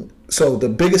 So the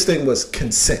biggest thing was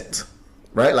consent,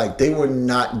 right? Like they were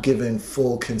not given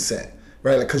full consent,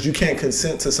 right? Like, because you can't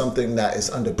consent to something that is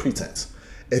under pretense.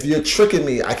 If you're tricking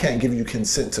me, I can't give you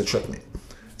consent to trick me.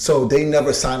 So they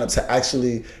never sign up to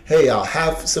actually, hey, I'll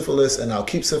have syphilis and I'll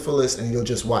keep syphilis and you'll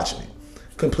just watch me.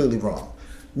 Completely wrong.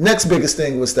 Next biggest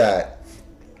thing was that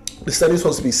the study was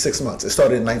supposed to be 6 months. It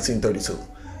started in 1932.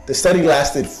 The study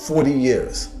lasted 40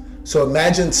 years. So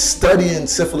imagine studying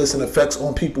syphilis and effects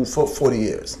on people for 40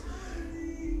 years.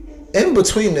 In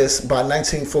between this, by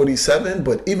 1947,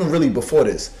 but even really before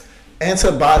this,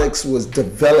 antibiotics was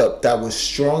developed that was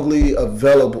strongly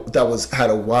available, that had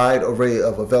a wide array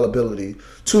of availability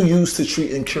to use to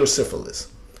treat and cure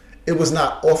syphilis. It was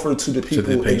not offered to the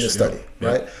people in the study,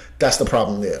 right? That's the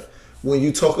problem there. When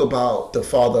you talk about the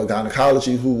father of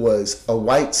gynecology, who was a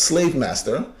white slave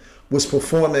master, was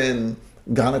performing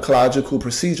gynecological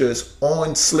procedures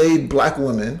on slave black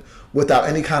women without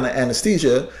any kind of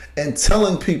anesthesia and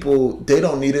telling people they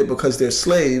don't need it because they're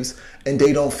slaves and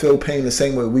they don't feel pain the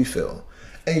same way we feel.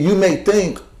 And you may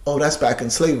think, oh, that's back in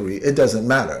slavery. It doesn't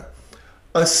matter.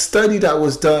 A study that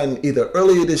was done either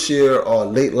earlier this year or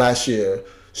late last year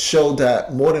showed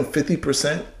that more than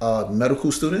 50% of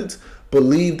medical students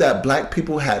believe that black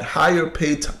people had higher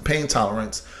pain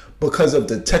tolerance because of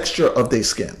the texture of their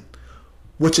skin,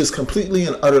 which is completely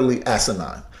and utterly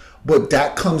asinine. But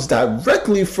that comes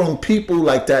directly from people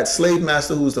like that slave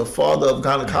master who's the father of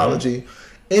gynecology,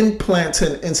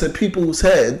 implanting into people's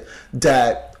head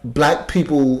that black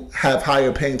people have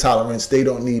higher pain tolerance, they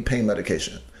don't need pain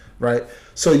medication, right?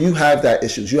 So you have that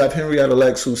issues. You have Henrietta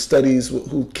Lacks, who studies,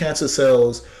 who cancer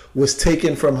cells was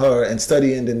taken from her and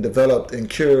studied and developed and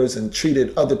cures and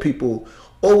treated other people,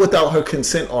 all without her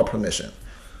consent or permission.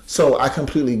 So I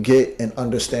completely get and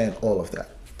understand all of that.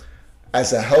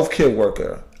 As a healthcare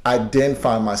worker, I then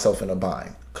find myself in a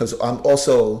bind because I'm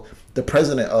also the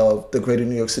president of the Greater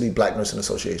New York City Black Nursing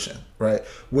Association, right?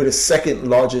 We're the second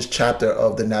largest chapter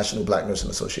of the National Black Nursing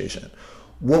Association.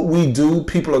 What we do,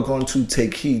 people are going to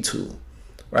take heed to,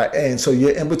 right? And so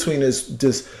you're in between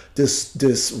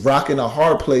this rock and a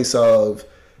hard place of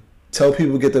tell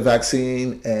people to get the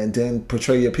vaccine and then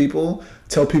portray your people,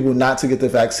 tell people not to get the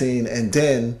vaccine and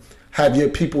then have your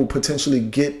people potentially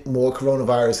get more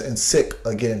coronavirus and sick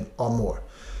again or more.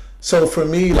 So for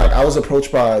me, like I was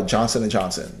approached by Johnson &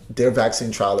 Johnson. Their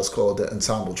vaccine trial is called the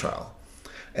Ensemble trial.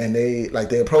 And they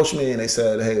approached me and they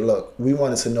said, hey, look, we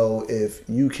wanted to know if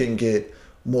you can get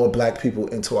more black people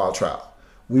into our trial.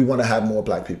 We want to have more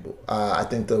black people. I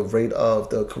think the rate of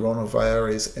the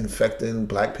coronavirus infecting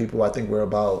black people, I think we're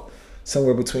about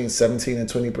somewhere between 17 and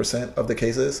 20% of the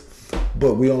cases,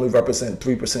 but we only represent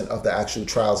 3% of the actual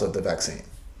trials of the vaccine,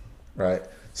 right?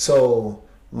 So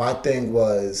my thing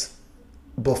was,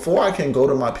 before I can go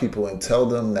to my people and tell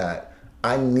them that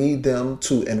I need them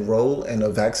to enroll in a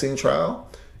vaccine trial,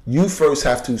 you first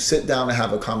have to sit down and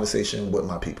have a conversation with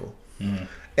my people.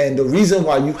 And the reason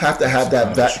why you have to have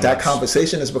that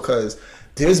conversation is because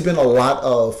there's been a lot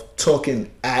of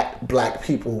talking at black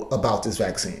people about this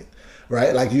vaccine,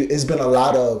 right? Like it's been a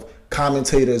lot of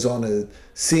commentators on the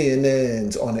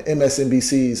CNNs, on the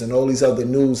MSNBCs and all these other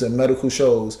news and medical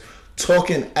shows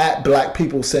talking at black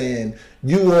people saying,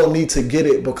 you all need to get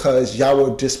it because y'all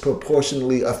were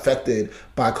disproportionately affected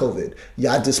by COVID.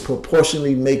 Y'all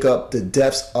disproportionately make up the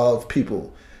deaths of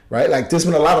people, right? Like, there's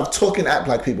been a lot of talking at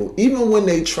black people. Even when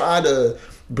they try to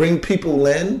bring people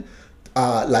in,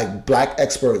 like black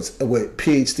experts with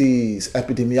PhDs,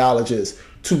 epidemiologists,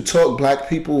 to talk black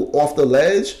people off the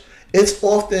ledge, it's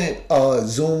often a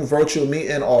Zoom virtual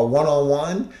meeting or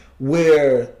one-on-one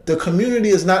where the community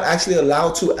is not actually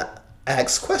allowed to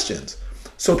ask questions.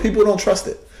 So people don't trust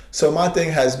it. So my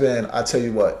thing has been, I tell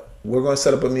you what, we're going to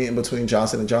set up a meeting between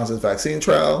Johnson & Johnson's vaccine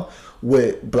trial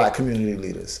with black community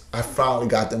leaders. I finally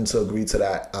got them to agree to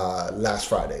that last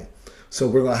Friday. So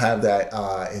we're going to have that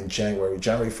in January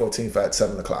 14th at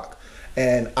 7 o'clock.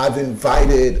 And I've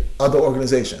invited other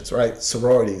organizations, right?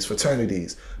 Sororities,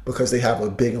 fraternities, because they have a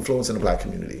big influence in the black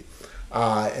community.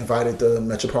 I invited the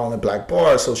Metropolitan Black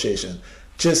Bar Association,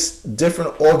 just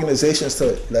different organizations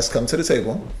to, let's come to the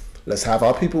table. Let's have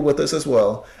our people with us as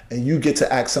well. And you get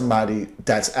to ask somebody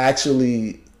that's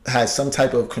actually has some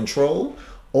type of control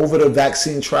over the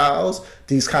vaccine trials,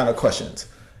 these kind of questions.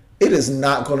 It is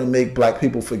not going to make black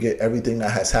people forget everything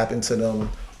that has happened to them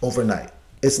overnight.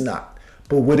 It's not.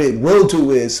 But what it will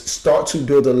do is start to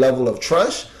build a level of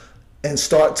trust and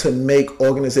start to make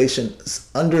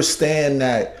organizations understand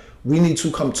that we need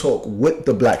to come talk with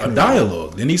the black community. A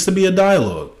dialogue. There needs to be a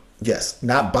dialogue. Yes.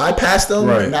 Not bypass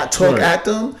them, not talk at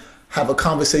them, have a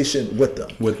conversation with them.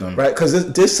 Right?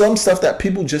 Because there's some stuff that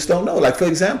people just don't know. Like, for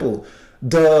example,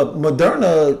 the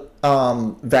Moderna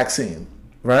vaccine,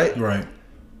 right? Right.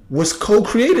 Was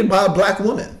co-created by a black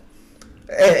woman.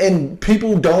 And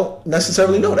people don't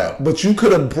necessarily know that. But you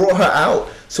could have brought her out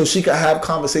so she could have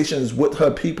conversations with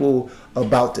her people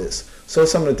about this. So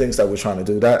some of the things that we're trying to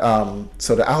do. That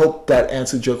I hope that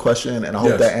answered your question, and I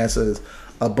hope that answers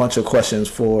a bunch of questions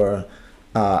for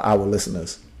our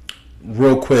listeners.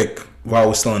 Real quick, while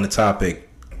we're still on the topic,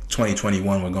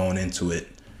 2021, we're going into it.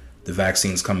 The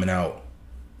vaccine's coming out.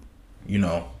 You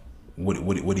know,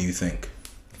 what do you think?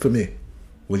 For me.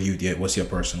 What's your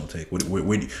personal take?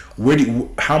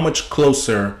 How much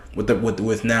closer with the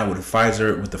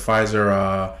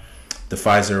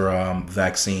Pfizer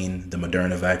vaccine, the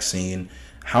Moderna vaccine?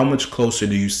 How much closer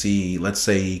do you see? Let's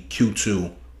say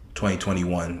Q2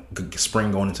 2021,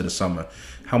 spring going into the summer.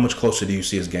 How much closer do you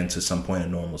see us getting to some point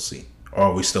of normalcy, or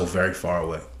are we still very far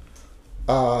away?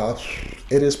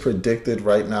 It is predicted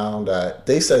right now that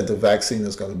they said the vaccine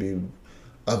is going to be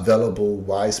available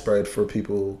widespread for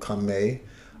people come May.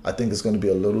 I think it's going to be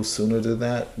a little sooner than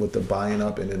that with the buying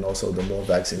up and then also the more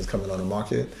vaccines coming on the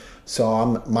market. So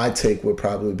my take would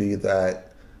probably be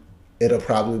that it'll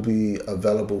probably be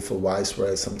available for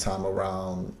widespread sometime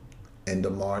around end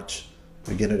of March,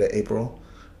 beginning of April.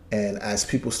 And as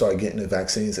people start getting the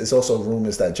vaccines, it's also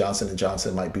rumors that Johnson &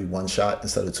 Johnson might be one shot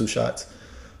instead of two shots.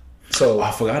 So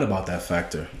I forgot about that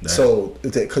factor. So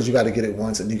because you got to get it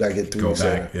once and you got to get 3 weeks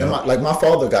later. Yeah. My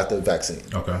father got the vaccine.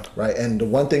 Okay. Right. And the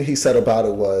one thing he said about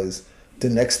it was the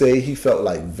next day he felt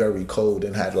like very cold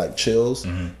and had like chills.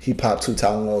 Mm-hmm. He popped 2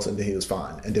 Tylenols and then he was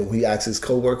fine. And then when he asked his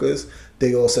coworkers,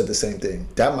 they all said the same thing.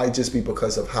 That might just be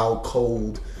because of how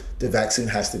cold the vaccine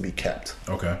has to be kept.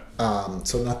 Okay.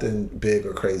 So nothing big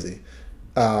or crazy.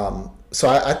 So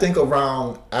I think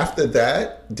around after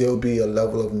that, there'll be a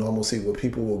level of normalcy where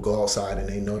people will go outside and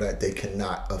they know that they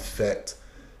cannot affect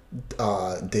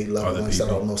their loved ones that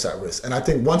are most at risk. And I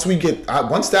think once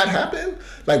that happened,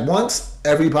 like once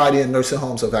everybody in nursing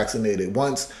homes are vaccinated,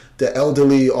 once the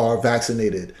elderly are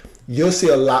vaccinated, you'll see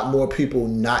a lot more people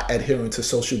not adhering to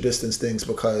social distance things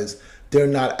because they're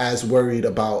not as worried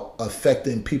about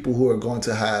affecting people who are going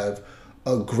to have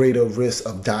a greater risk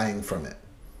of dying from it.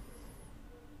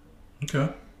 Okay,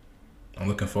 I'm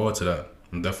looking forward to that.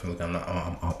 I'm definitely.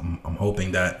 I'm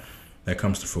hoping that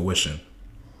comes to fruition.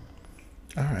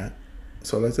 All right.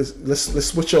 So let's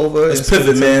switch over. Let's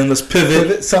pivot, man. Let's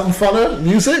pivot. Something funner.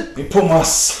 Music. Put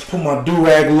my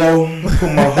do-rag low.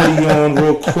 Put my hoodie on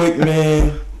real quick,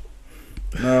 man.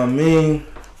 Know what I mean?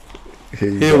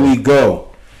 Here we go.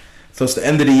 So it's the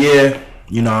end of the year.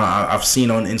 You know, I've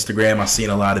seen on Instagram. I've seen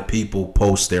a lot of people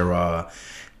post their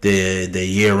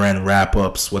year-end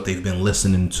wrap-ups, what they've been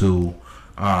listening to,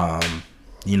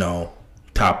 you know,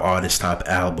 top artists, top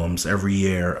albums every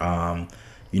year.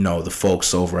 You know, the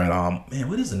folks over at man,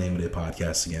 what is the name of their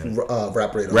podcast again?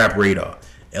 Rap Radar. Rap Radar.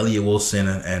 Elliot Wilson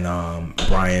and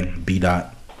Brian B.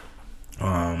 Dot.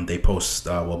 They post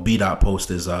B. Dot posts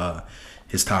his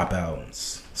top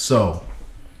albums. So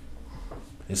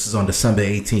this is on December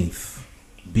 18th.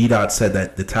 B. Dot said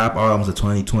that the top albums of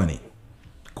 2020.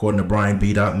 According to Brian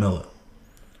B. Miller,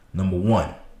 number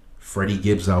 1, Freddie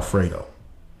Gibbs Alfredo.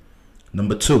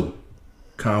 Number 2,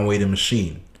 Conway the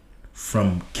Machine.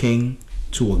 From King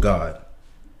to a God.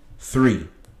 3.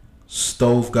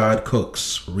 Stove God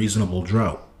Cooks, Reasonable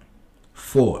Drought.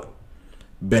 4.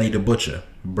 Benny the Butcher,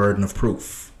 Burden of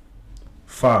Proof.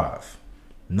 5.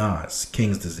 Nas,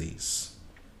 King's Disease.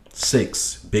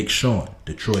 6. Big Sean,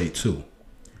 Detroit 2.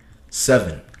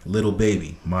 7. Little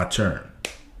Baby, My Turn.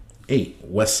 8.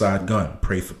 West Side Gun,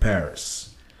 Pray for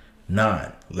Paris.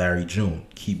 9. Larry June,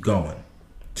 Keep Going.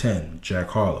 10. Jack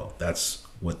Harlow, That's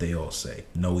What They All Say.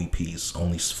 No EPs,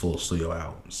 only full studio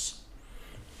albums.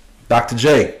 Dr.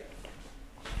 J,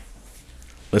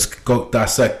 let's go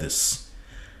dissect this.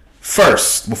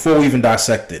 First, before we even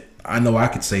dissect it, I know I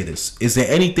could say this. Is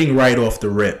there anything right off the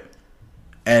rip?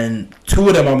 And 2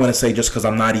 of them I'm going to say just because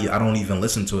I don't even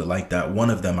listen to it like that. 1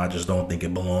 of them I just don't think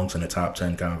it belongs in the top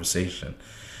 10 conversation.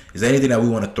 Is there anything that we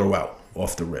want to throw out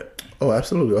off the rip? Oh,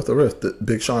 absolutely, off the rip. The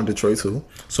Big Sean, Detroit 2.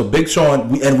 So Big Sean,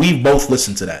 we've both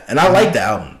listened to that. And I like the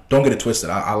album. Don't get it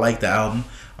twisted. I like the album.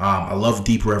 I love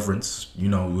Deep Reverence. You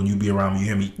know, when you be around me, you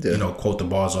hear me, quote the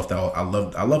bars off that. I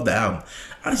love the album.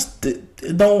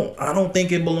 I don't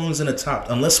think it belongs in the top,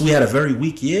 unless we had a very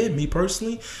weak year. Me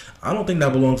personally, I don't think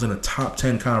that belongs in a top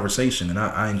 10 conversation. And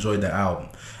I enjoyed the album.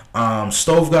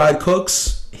 Stove God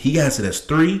Cooks, he has it as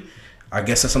 3. I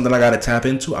guess that's something I got to tap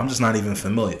into. I'm just not even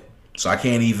familiar, so I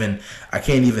can't even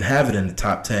have it in the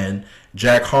top 10.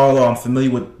 Jack Harlow, I'm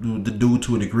familiar with the dude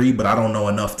to a degree, but I don't know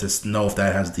enough to know if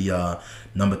that has the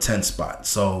number 10 spot.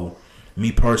 So,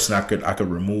 me personally, I could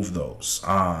remove those.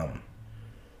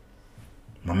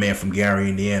 My man from Gary,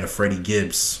 Indiana, Freddie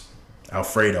Gibbs,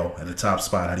 Alfredo at the top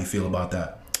spot. How do you feel about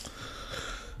that?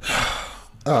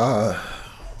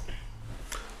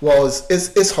 Well,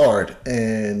 it's hard,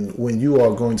 and when you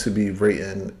are going to be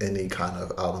rating any kind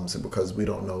of albums, because we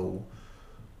don't know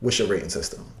what's your rating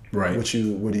system, right? What do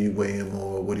you weigh in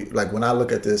more? What do you like? When I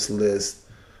look at this list,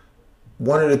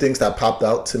 one of the things that popped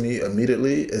out to me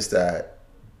immediately is that,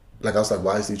 like, I was like,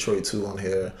 why is Detroit 2 on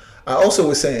here? I also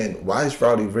was saying, why is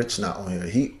Roddy Ricch not on here?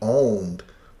 He owned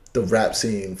the rap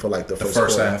scene for like the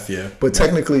first half, yeah. But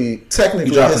technically, his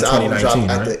album dropped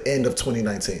at the end of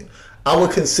 2019. I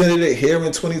would consider it here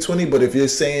in 2020, but if you're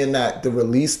saying that the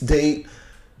release date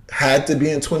had to be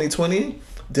in 2020,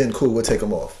 then cool, we'll take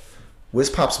him off. Where's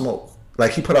Pop Smoke?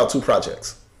 Like, he put out 2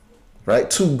 projects, right?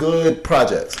 2 good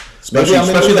projects. Especially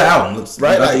the album,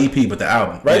 right? Not the EP, but the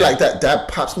album, right? Yeah. Like that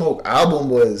Pop Smoke album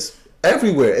was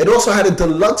everywhere. It also had a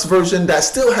deluxe version that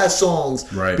still has songs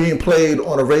being played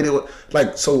on a radio.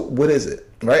 Like, so what is it,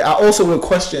 right? I also would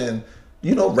question,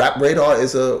 Rap Radar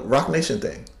is a Rock Nation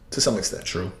thing to some extent.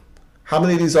 True. How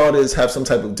many of these artists have some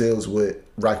type of deals with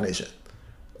Rock Nation?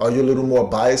 Are you a little more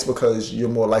biased because you're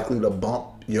more likely to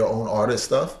bump your own artist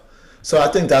stuff? So I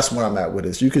think that's where I'm at with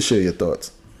this. You can share your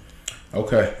thoughts.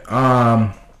 Okay.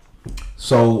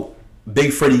 So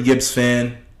big Freddie Gibbs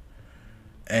fan,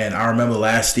 and I remember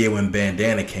last year when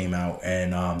Bandana came out,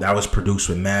 and that was produced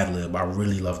with Madlib. I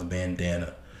really love the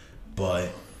Bandana, but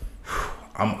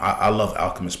I love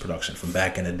Alchemist production from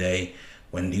back in the day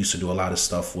when he used to do a lot of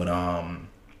stuff with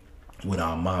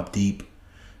Mobb Deep.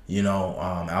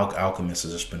 Alchemist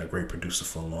has just been a great producer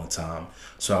for a long time.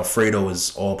 So Alfredo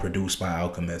is all produced by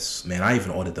Alchemist. Man, I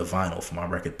even ordered the vinyl for my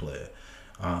record player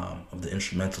of the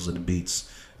instrumentals of the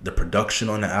beats. The production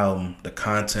on the album, the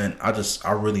content, I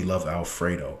really love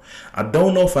Alfredo. I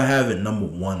don't know if I have it number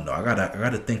 1 though. I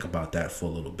gotta think about that for a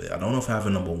little bit. I don't know if I have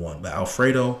it number 1, but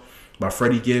Alfredo by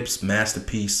Freddie Gibbs,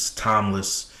 masterpiece,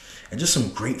 timeless, and just some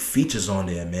great features on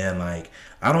there, man. Like,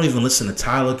 I don't even listen to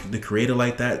Tyler the Creator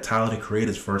like that. Tyler the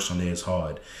Creator's verse on there is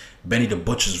hard. Benny the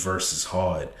Butcher's verse is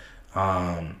hard.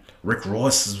 Rick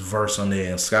Ross's verse on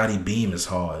there and Scotty Beam is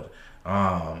hard.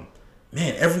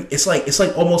 Man, it's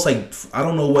like almost like, I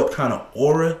don't know what kind of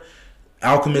aura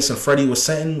Alchemist and Freddie was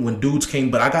setting when dudes came,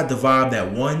 but I got the vibe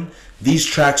that these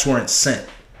tracks weren't sent.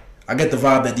 I get the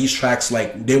vibe that these tracks,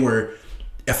 like, I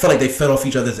felt like they fed off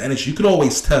each other's energy. You could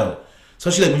always tell,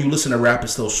 especially like when you listen to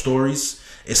rappers tell stories.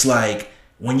 It's like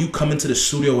when you come into the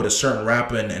studio with a certain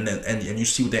rapper and you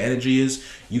see what the energy is,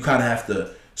 you kind of have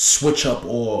to switch up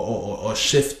or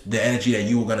shift the energy that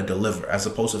you were gonna deliver, as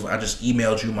opposed to if I just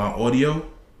emailed you my audio.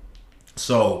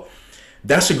 So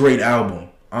that's a great album.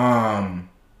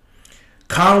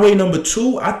 Conway number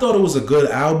 2, I thought it was a good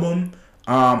album.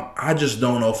 I just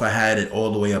don't know if I had it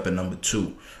all the way up at number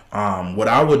 2. What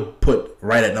I would put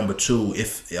right at number 2,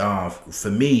 for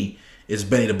me, is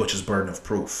Benny the Butcher's Burden of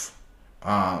Proof.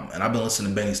 And I've been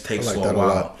listening to Benny's takes for a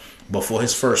while. But for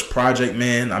his first project,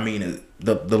 man, I mean,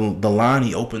 the line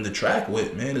he opened the track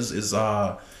with, man, is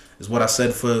what I said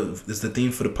is the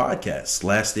theme for the podcast.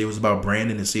 Last year was about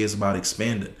branding, this year is about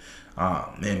expanding.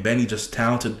 Man, Benny just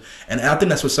talented, and I think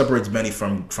that's what separates Benny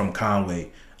from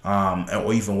Conway,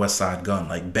 or even West Side Gun.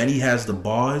 Like Benny has the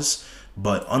bars,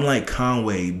 but unlike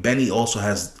Conway, Benny also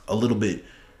has a little bit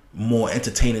more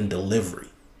entertaining delivery.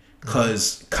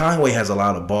 Cause Conway has a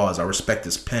lot of bars. I respect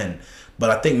his pen, but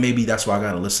I think maybe that's why I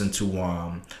gotta listen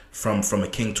to from a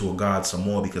king to a god some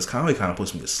more, because Conway kind of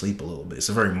puts me to sleep a little bit. It's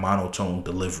a very monotone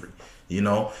delivery. You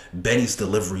know, Benny's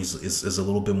delivery is a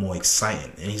little bit more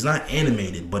exciting, and he's not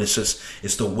animated, but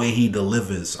it's the way he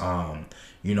delivers.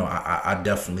 You know, I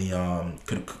definitely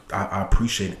I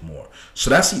appreciate it more. So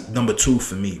that's number 2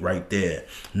 for me right there.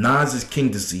 Nas is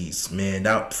King Disease, man.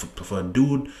 That for a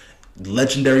dude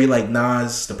legendary like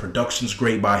Nas, the production's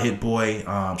great by Hit Boy.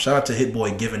 Shout out to Hit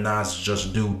Boy giving Nas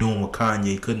just doing what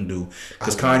Kanye couldn't do,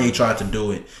 because Kanye tried to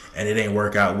do it and it ain't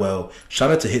work out well.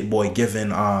 Shout out to Hit Boy giving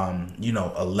you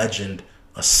know, a legend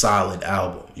a solid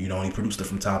album. You know, and he produced it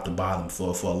from top to bottom.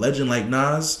 For a legend like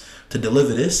Nas to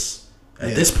deliver this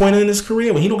at this point in his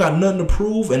career, when he don't got nothing to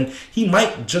prove, and he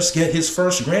might just get his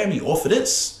first Grammy off of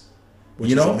this.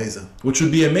 Which is amazing. Which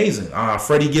would be amazing.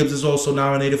 Freddie Gibbs is also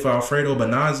nominated for Alfredo, but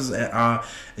Nas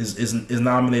is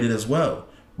nominated as well.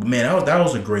 But man, that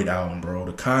was a great album, bro.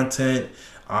 The content,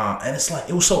 and it's like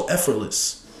it was so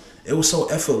effortless. It was so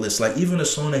effortless. Like even the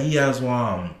song that he has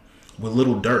with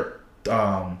Lil Durk,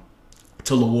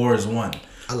 "Till the War Is Won."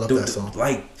 I love that song.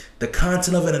 Like the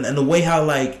content of it, and the way how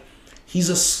like he's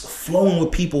just flowing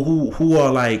with people who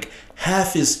are like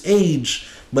half his age,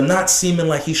 but not seeming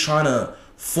like he's trying to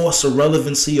force a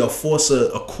relevancy or force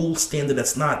a cool standard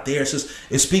that's not there. It's just,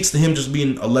 it speaks to him just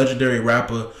being a legendary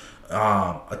rapper,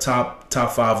 a top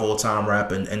 5 all time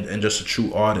rapper, and just a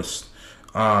true artist.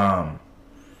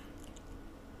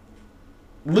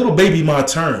 Little Baby, My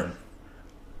Turn.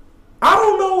 I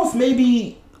don't know if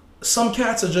maybe some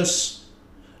cats are just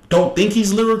don't think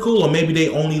he's lyrical, or maybe they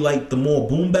only like the more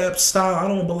boom bap style. I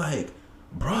don't know, but like,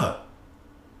 bruh.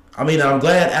 I mean, I'm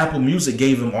glad Apple Music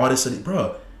gave him artists.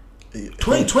 Bruh,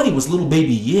 2020 was Little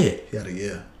Baby year. He had a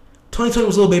year. 2020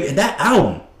 was Little Baby, and that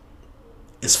album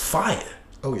is fire.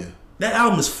 Oh yeah, that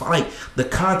album is fire. Like, the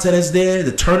content is there,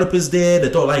 the turn up is there. The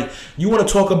thought, like, you want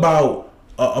to talk about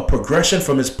a progression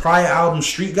from his prior album,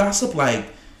 Street Gossip. Like,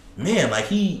 man, like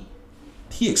he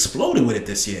exploded with it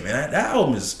this year, man. That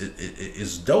album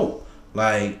is dope.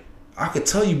 Like, I could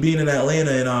tell you being in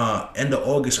Atlanta in end of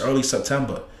August, early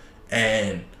September,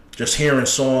 and just hearing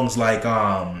songs like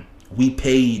We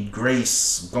Paid,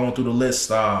 Grace, going through the list,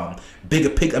 Bigger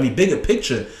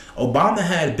Picture. Obama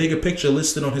had Bigger Picture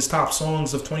listed on his top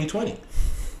songs of 2020.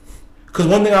 Because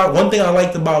one thing I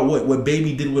liked about what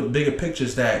Baby did with Bigger Picture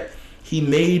is that he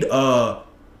made a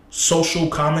social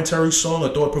commentary song, a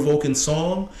thought-provoking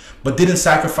song, but didn't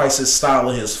sacrifice his style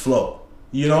or his flow.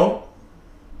 You know?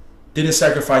 Didn't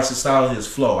sacrifice his style or his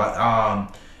flow.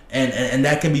 And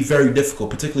that can be very difficult,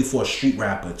 particularly for a street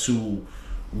rapper, to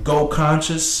go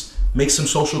conscious, make some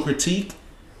social critique,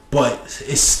 but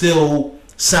it still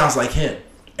sounds like him.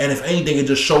 And if anything, it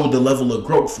just showed the level of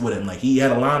growth with him. Like, he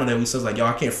had a line in there where he says, like, yo,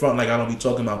 I can't front like I don't be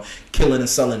talking about killing and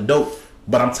selling dope,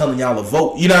 but I'm telling y'all to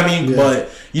vote. You know what I mean? Yeah. But,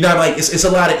 you know, like, it's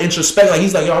a lot of introspect. Like,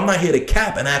 he's like, yo, I'm not here to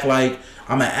cap and act like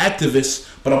I'm an activist,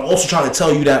 but I'm also trying to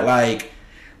tell you that, like,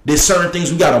 there's certain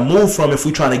things we got to move from if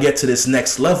we're trying to get to this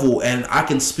next level. And I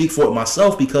can speak for it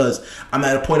myself because I'm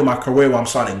at a point in my career where I'm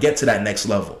starting to get to that next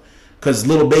level. Because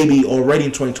Little Baby already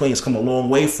in 2020 has come a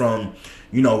long way from,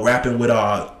 you know, rapping with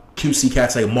QC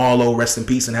cats like Marlo, rest in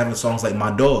peace, and having songs like My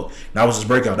Dog. That was his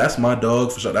breakout. That's my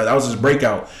dog for sure. That was his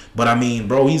breakout. But I mean,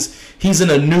 bro, he's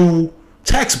in a new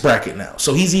tax bracket now,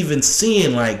 so he's even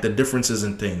seeing like the differences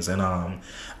in things. And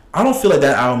I don't feel like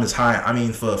that album is high. I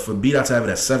mean, for B-Dot to have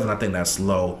it at 7, I think that's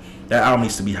low. That album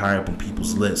needs to be higher up on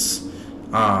people's lists.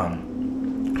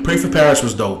 Pray for Paris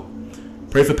was dope.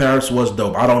 Pray for Paris was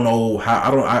dope. I don't know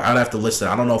how. I'd have to list it.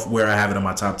 I don't know where I have it in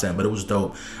my top 10, but it was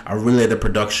dope. I really like the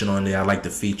production on there. I like the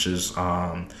features.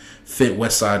 Fit,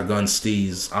 West Side Gun,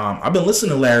 Steez. I've been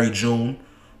listening to Larry June,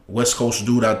 West Coast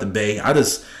dude out the Bay. I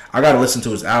gotta listen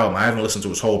to his album. I haven't listened to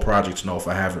his whole project to know if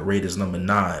I have it rated as number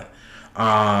 9.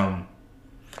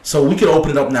 So we could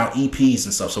open it up now, EPs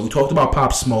and stuff. So we talked about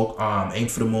Pop Smoke, Aim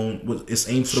for the Moon. It's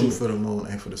Aim for the Moon. Shoot for the Moon,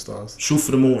 Aim for the Stars. Shoot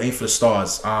for the Moon, Aim for the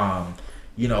Stars.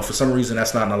 You know, for some reason,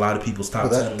 that's not in a lot of people's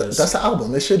top 10 lists. That's an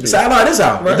album. It should be. It's an album. It is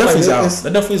album. Right? It definitely is album.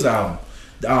 That definitely is album.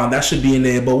 That should be in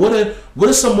there. But what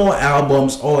are some more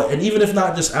albums, and even if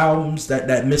not just albums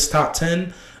that missed top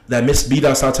 10, that missed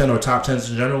B-Dot's top 10 or top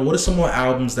 10s in general, what are some more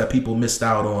albums that people missed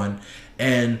out on?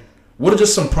 And what are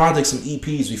just some projects, some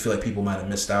EPs we feel like people might have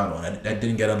missed out on that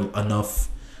didn't get enough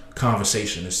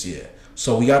conversation this year?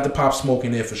 So we got the Pop Smoke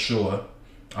in there for sure.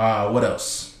 What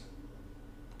else?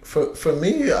 For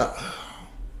me,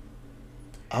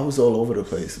 I was all over the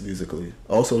place musically.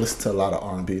 I also listened to a lot of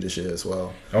R&B this year as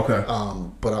well. Okay.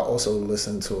 But I also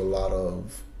listened to a lot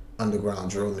of underground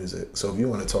drill music. So if you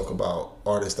want to talk about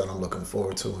artists that I'm looking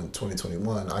forward to in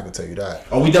 2021, I can tell you that.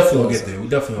 Oh, we definitely gonna get there. We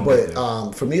definitely gonna get there.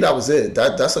 But for me, that was it.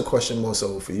 That's a question more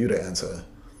so for you to answer.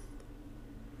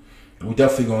 We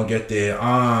definitely gonna get there.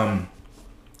 I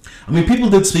mean, people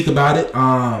did speak about it.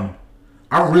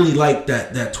 I really like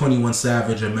that 21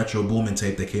 Savage and Metro Boomin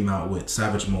tape that came out with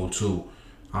Savage Mode 2.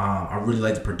 I really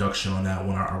like the production on that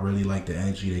one. I really like the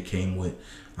energy they came with.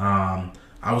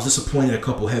 I was disappointed a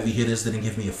couple heavy hitters didn't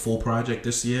give me a full project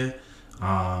this year.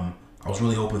 I was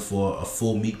really hoping for a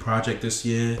full Meek project this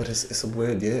year. But it's a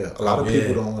weird year. A lot of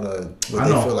people don't want to. They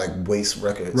feel like waste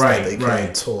records right, that they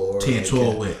can't tour. Can't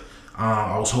tour with.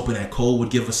 I was hoping that Cole would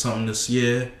give us something this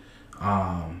year.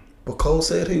 But Cole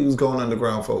said he was going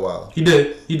underground for a while. He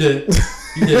did.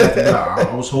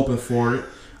 I was hoping for it.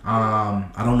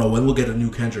 I don't know when we'll get a new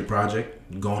Kendrick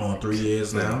project. Going on 3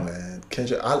 years now. Yeah, man,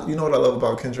 Kendrick. You know what I love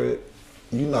about Kendrick?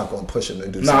 You're not gonna push him to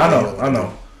do something. I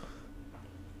know.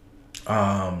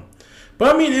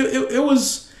 But I mean,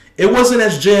 it wasn't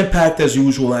as jam packed as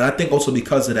usual, and I think also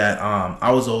because of that,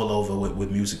 I was all over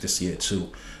with music this year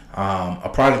too. A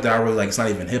project that I really like. It's not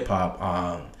even hip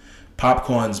hop.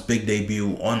 Popcorn's big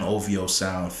debut on OVO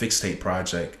Sound Fixtape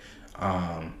project.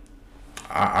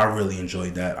 I really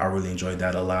enjoyed that. I really enjoyed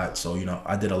that a lot. So,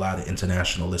 I did a lot of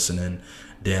international listening,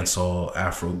 dancehall,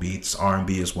 Afro beats,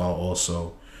 R&B as well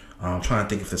also. I'm trying to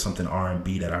think if there's something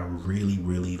R&B that I really,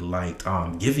 really liked.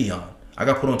 Giveon. I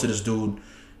got put onto this dude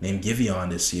named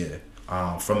Giveon this year.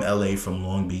 From LA, from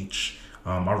Long Beach.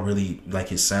 I really like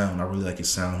his sound.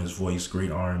 His voice,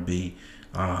 great R&B.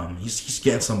 He's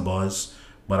getting some buzz,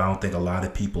 but I don't think a lot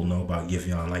of people know about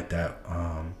Giveon like that.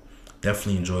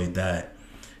 Definitely enjoyed that.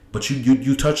 But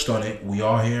you touched on it. We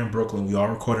are here in Brooklyn. We are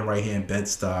recording right here in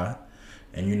Bed-Stuy.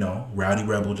 And, Rowdy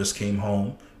Rebel just came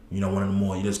home. One of the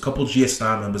more. There's a couple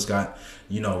GS9 members got,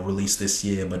 released this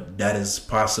year. But that is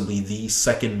possibly the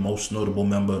second most notable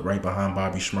member right behind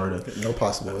Bobby Shmurda. No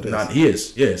possible. It is. He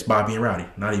is. Yeah, it's Bobby and Rowdy.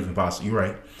 Not even possible. You're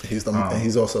right. He's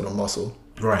also the muscle.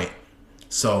 Right.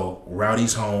 So,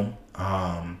 Rowdy's home.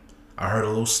 I heard a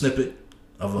little snippet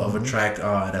of a track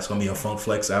that's gonna be a Funk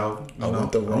Flex album. I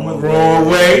went the wrong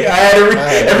way.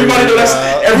 Everybody know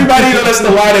that's the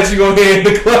line that you gonna hear in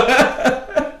the club.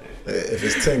 If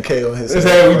it's 10K on his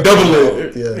head, we double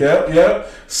it. Yeah. Yeah.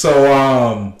 So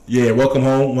welcome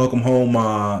home.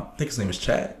 I think his name is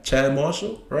Chad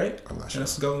Marshall, right? I'm not sure.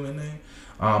 That's the government name.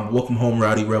 Welcome home,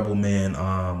 Rowdy Rebel, man.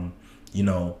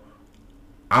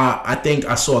 I think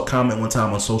I saw a comment one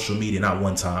time on social media, not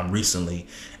one time, recently,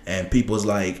 and people was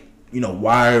like,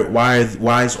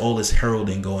 why is all this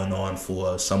heralding going on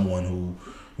for someone who,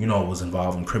 was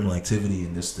involved in criminal activity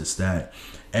and this, that.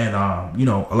 And,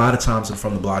 a lot of times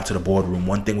from the block to the boardroom,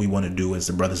 one thing we want to do as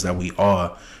the brothers that we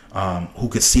are, who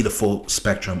could see the full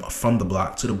spectrum from the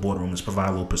block to the boardroom, is provide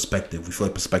a little perspective. We feel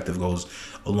like perspective goes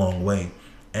a long way.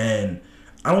 And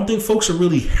I don't think folks are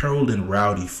really heralding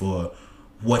Rowdy for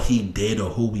what he did or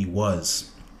who he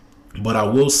was. But I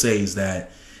will say is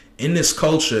that in this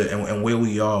culture and where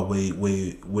we are,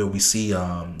 where we see,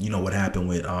 what happened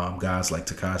with guys like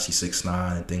Tekashi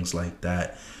 6ix9ine and things like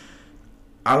that,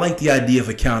 I like the idea of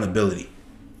accountability,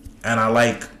 and I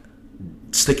like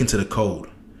sticking to the code,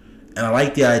 and I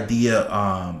like the idea.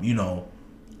 I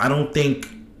don't think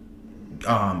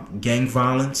gang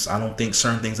violence. I don't think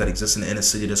certain things that exist in the inner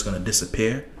city that's going to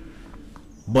disappear.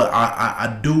 But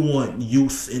I do want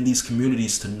youth in these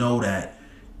communities to know that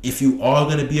if you are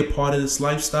going to be a part of this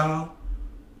lifestyle,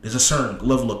 there's a certain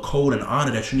level of code and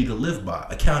honor that you need to live by,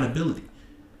 accountability.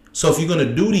 So if you're going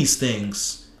to do these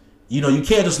things, you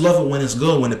can't just love it when it's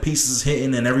good, when the pieces is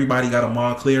hitting and everybody got a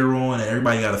Montclair on and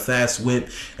everybody got a fast whip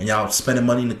and y'all spending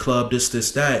money in the club, this,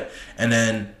 that. And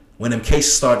then when them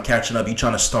cases start catching up, you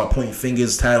trying to start pointing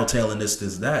fingers, tattletaling this,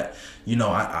 that.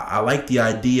 I like the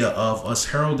idea of us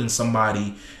heralding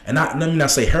somebody, and let me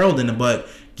not say heralding them, but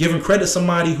giving credit to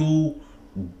somebody who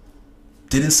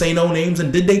didn't say no names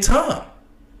and did their time.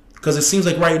 Because it seems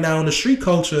like right now in the street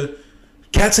culture,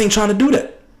 cats ain't trying to do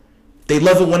that. They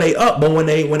love it when they up, but when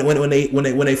they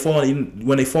fall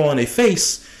on their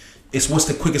face, it's what's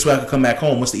the quickest way I can come back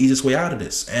home? What's the easiest way out of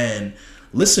this? And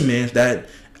listen, man, that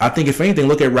I think if anything,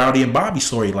 look at Rowdy and Bobby's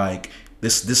story. Like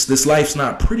this life's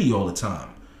not pretty all the time,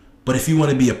 but if you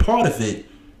want to be a part of it,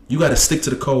 you got to stick to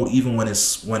the code even when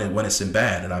it's in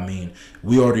bad. And I mean,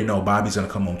 we already know Bobby's gonna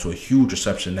come home to a huge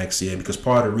reception next year, because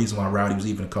part of the reason why Rowdy was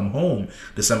even come home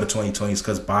December 2020 is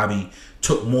because Bobby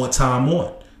took more time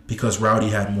on. because Rowdy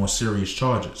had more serious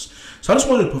charges. So I just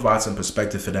wanted to provide some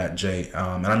perspective for that, Jay.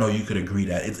 And I know you could agree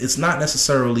that it's not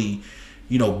necessarily,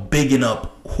 bigging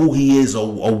up who he is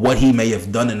or what he may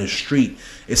have done in the street.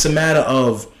 It's a matter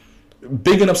of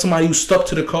bigging up somebody who stuck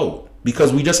to the code.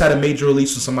 Because we just had a major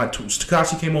release of somebody.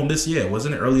 Tekashi came home this year,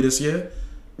 wasn't it? Early this year?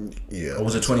 Yeah. Or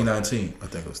was it 2019? I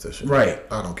think it was this year. Right.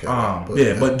 I don't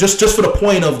care. But just for the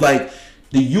point of like,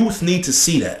 the youth need to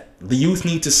see that. The youth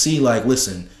need to see like,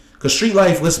 listen, because street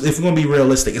life, listen, if we're gonna be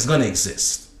realistic, it's gonna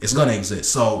exist. It's gonna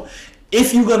exist. So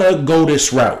if you're gonna go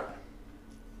this route,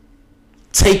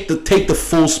 take the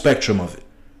full spectrum of it,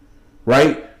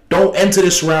 right? Don't enter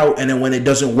this route and then when it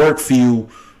doesn't work for you,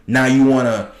 now you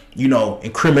wanna,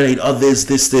 incriminate others,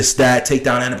 this, that, take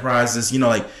down enterprises.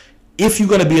 Like, if you're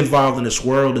gonna be involved in this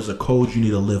world, there's a code you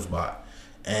need to live by,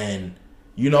 and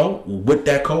with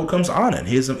that code comes honor.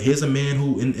 Here's a man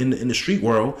who in the street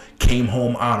world came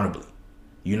home honorably.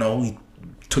 He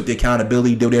took the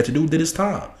accountability, did what he had to do, did his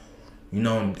time.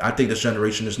 I think this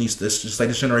generation just like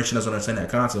this generation doesn't understand that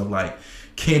concept of like,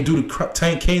 can't do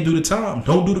the time,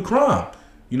 don't do the crime.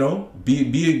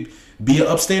 Be an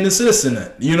upstanding citizen.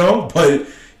 But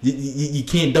you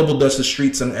can't double dutch the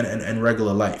streets and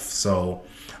regular life. So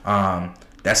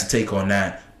that's a take on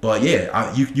that. But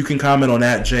yeah, you can comment on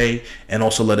that, Jay, and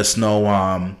also let us know.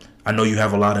 I know you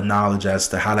have a lot of knowledge as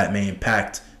to how that may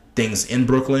impact things in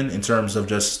Brooklyn in terms of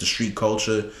just the street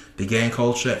culture, the gang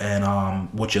culture, and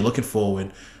what you're looking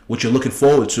forward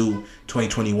to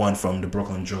 2021 from the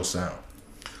Brooklyn Drill Sound.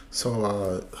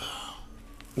 So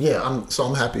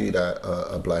I'm happy that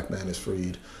a black man is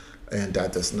freed, and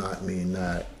that does not mean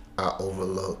that I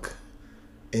overlook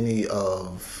any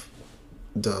of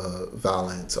the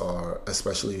violence or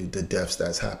especially the deaths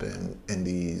that's happened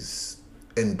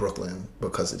in Brooklyn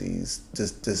because of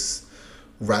this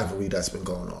rivalry that's been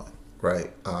going on,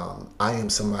 right? I am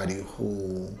somebody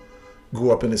who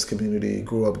grew up in this community,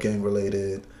 grew up gang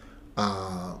related,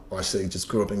 or I say just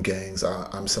grew up in gangs.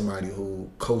 I'm somebody who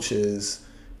coaches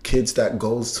kids that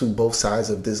goes to both sides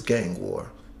of this gang war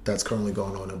that's currently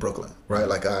going on in Brooklyn, right?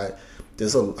 Like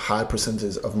there's a high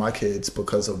percentage of my kids,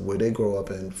 because of where they grow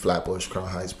up in Flatbush, Crown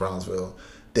Heights, Brownsville,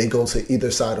 they go to either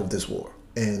side of this war.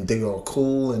 And they are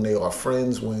cool and they are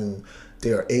friends when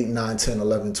they are 8, 9, 10,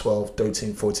 11, 12,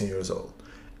 13, 14 years old.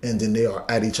 And then they are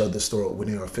at each other's throat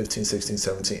when they are 15, 16,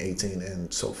 17, 18,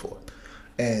 and so forth.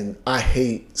 And I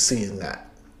hate seeing that,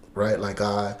 right?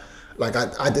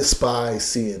 I despise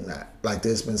seeing that. Like,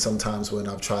 there's been some times when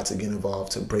I've tried to get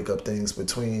involved to break up things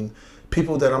between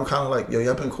people that I'm kind of like, yo,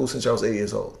 y'all been cool since y'all was 8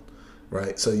 years old,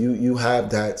 right? So you have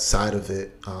that side of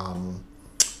it.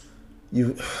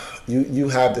 You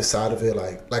have the side of it.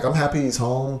 Like I'm happy he's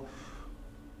home.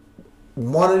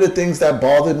 One of the things that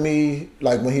bothered me,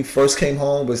 like when he first came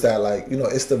home, was that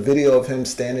it's the video of him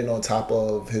standing on top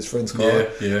of his friend's car.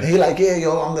 Yeah. And he like, yeah,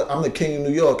 yo, I'm the king of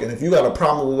New York, and if you got a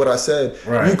problem with what I said,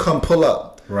 you come pull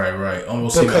up. Right.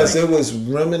 Almost because it was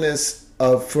reminiscent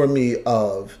for me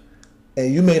of,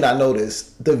 and you may not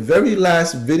notice, the very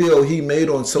last video he made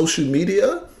on social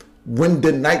media when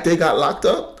the night they got locked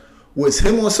up was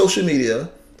him on social media,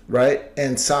 right?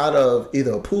 Inside of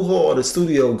either a pool hall or the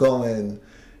studio going,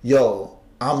 yo,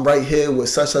 I'm right here with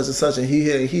such and such, and he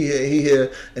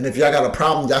here, and if y'all got a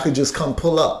problem, y'all could just come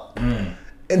pull up. And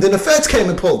then the feds came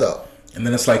and pulled up. And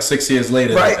then it's like 6 years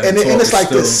later. Right, and it's like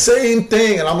the same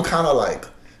thing, and I'm kind of like,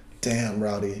 damn,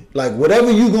 Rowdy. Like,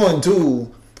 whatever you going to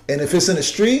do, and if it's in the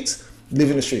streets, live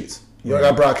in the streets. You ain't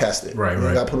got to broadcast it. Right. You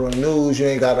ain't got to put it on the news. You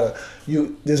ain't got to,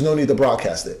 there's no need to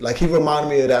broadcast it. Like, he reminded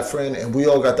me of that friend, and we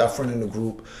all got that friend in the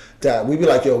group that we be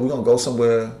like, yo, we're going to go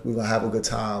somewhere. We're going to have a good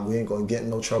time. We ain't going to get in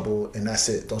no trouble, and that's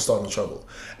it. Don't start no trouble.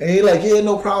 And he like, yeah,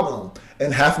 no problem.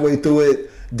 And halfway through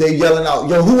it, they yelling out,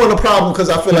 yo, who want a problem because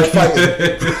I feel like fighting?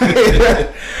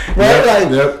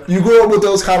 Right? You grew up with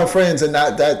those kind of friends, and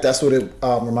that's what it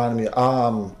reminded me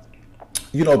of.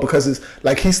 Because it's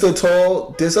like he stood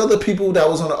tall. There's other people that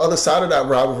was on the other side of that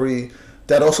rivalry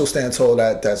that also stand tall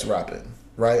that's rapping,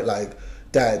 right? Like,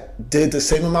 that did the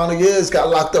same amount of years, got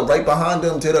locked up right behind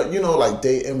them,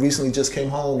 and recently just came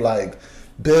home, like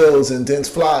Bills and Dense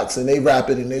Flocks, and they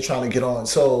rapping and they trying to get on.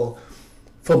 So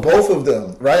for both of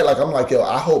them, right? Like, I'm like, yo,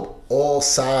 I hope all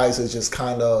sides are just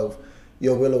kind of,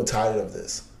 yo, we're a little tired of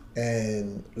this.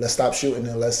 And let's stop shooting,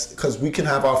 and because we can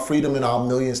have our freedom and our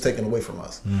millions taken away from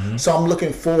us. Mm-hmm. So I'm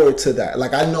looking forward to that.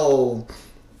 Like, I know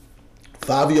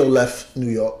Fabio left New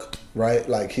York, right?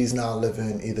 Like, he's now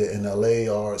living either in LA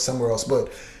or somewhere else,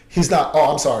 but he's not,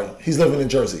 he's living in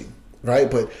Jersey, right?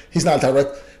 But he's not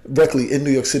directly in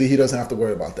New York City. He doesn't have to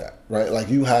worry about that, right? Like,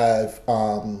 you have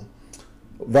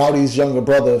Rowdy's younger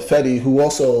brother, Fetty, who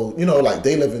also, you know, like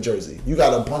they live in Jersey. You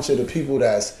got a bunch of the people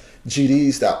that's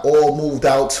GDs that all moved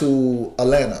out to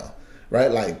Atlanta,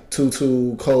 right? Like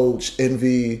Tutu, Coach,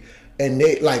 Envy, and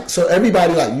they like, so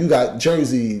everybody, like, you got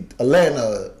Jersey,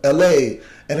 Atlanta, LA,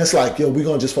 and it's like, yo, we're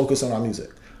gonna just focus on our music.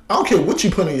 I don't care what you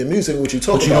put in your music, what you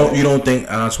talk about. But you don't think,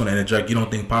 I just want to interject, you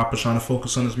don't think Pop was trying to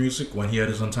focus on his music when he had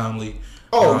his untimely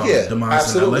demise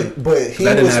absolutely. in LA? But he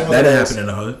that was didn't happen in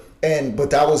the hood. But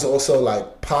that was also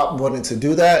like Pop wanted to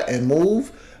do that and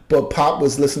move, but Pop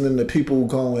was listening to people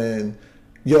going,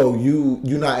 yo,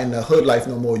 you're not in the hood life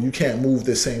no more. You can't move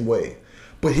the same way.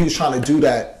 But he was trying to do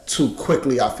that too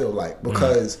quickly, I feel like,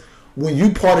 because when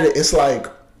you part of it, it's like,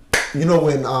 you know,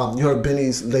 when you heard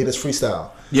Benny's latest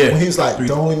freestyle. Yeah. When he was like,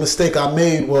 the only mistake I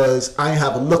made was I ain't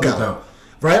have a lookout.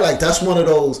 Right? Like, that's one of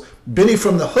those. Benny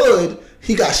from the hood,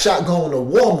 he got shot going to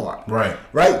Walmart. Right.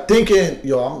 Right? Thinking,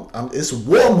 yo, it's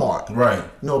Walmart. Right.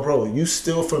 No, bro, you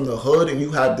still from the hood and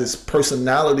you have this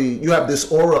personality, you have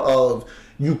this aura of,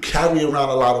 you carry around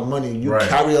a lot of money. You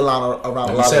carry around a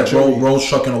lot of jewelry. Rose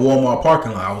truck in a Walmart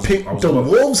parking lot. The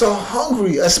wolves are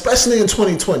hungry, especially in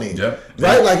 2020. Yep.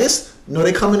 Right? Like, it's,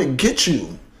 they coming to get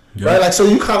you. Yep. Right? Like, so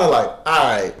you kind of like, all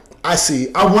right, I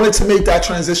see. I wanted to make that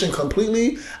transition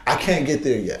completely. I can't get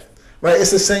there yet. Right?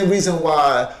 It's the same reason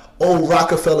why old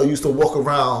Rockefeller used to walk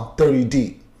around 30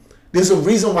 deep. There's a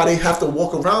reason why they have to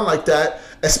walk around like that,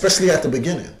 especially at the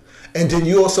beginning. And then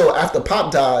you also, after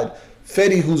Pop died,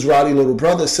 Fetty, who's Rowdy's little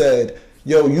brother, said,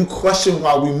 yo, you question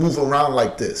why we move around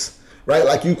like this, right?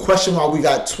 Like, you question why we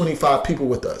got 25 people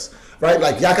with us, right?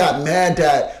 Like, y'all got mad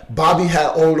that Bobby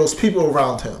had all those people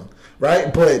around him,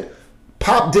 right? But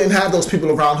Pop didn't have those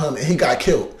people around him, and he got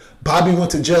killed. Bobby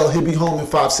went to jail. He'll be home in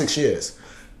 5-6 years.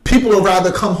 People would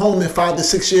rather come home in 5 to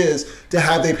 6 years to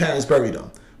have their parents bury them,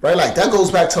 right? Like, that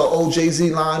goes back to an old Jay-Z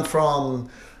line from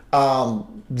from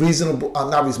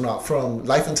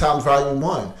Life and Times Volume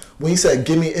 1, when he said,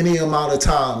 give me any amount of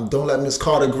time, don't let Miss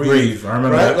Carter grieve. I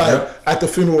remember right? that. Like, at the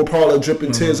funeral parlor,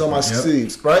 dripping tears on my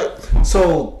sleeves, right?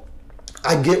 So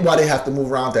I get why they have to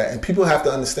move around that. And people have to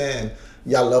understand,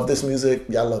 y'all love this music,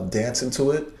 y'all love dancing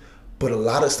to it, but a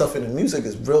lot of stuff in the music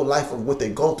is real life of what they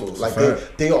go through. Like,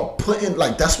 they are putting,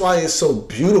 like, that's why it's so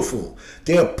beautiful.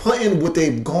 They are putting what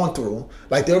they've gone through.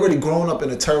 Like, they're already growing up in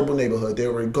a terrible neighborhood.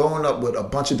 They're already growing up with a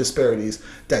bunch of disparities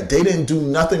that they didn't do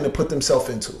nothing to put themselves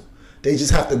into. They just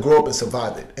have to grow up and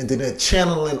survive it. And then they're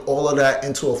channeling all of that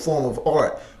into a form of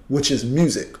art, which is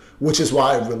music, which is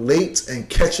why it relates and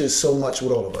catches so much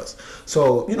with all of us.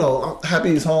 So, I'm happy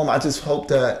he's home. I just hope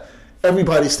that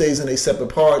everybody stays in their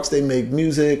separate parts. They make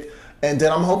music. And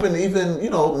then I'm hoping even,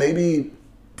 maybe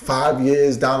 5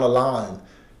 years down the line,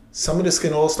 some of this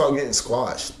can all start getting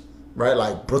squashed, right?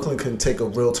 Like, Brooklyn can take a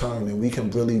real turn and we can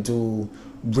really do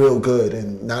real good.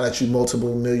 And now that you're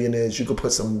multiple millionaires, you could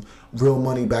put some real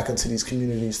money back into these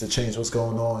communities to change what's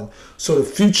going on, so the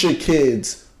future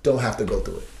kids don't have to go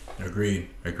through it. Agreed.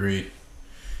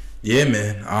 Yeah,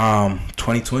 man.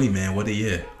 2020, man. What a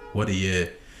year.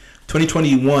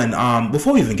 2021.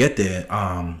 Before we even get there,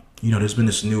 there's been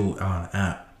this new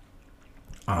app.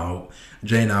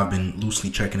 Jay and I have been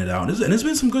loosely checking it out. And there's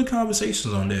been some good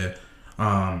conversations on there.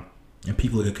 And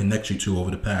people can connect you to over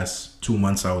the past 2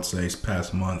 months, I would say,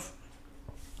 past month.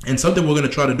 And something we're going to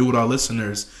try to do with our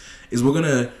listeners is we're going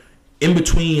to, in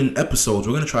between episodes,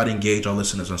 we're going to try to engage our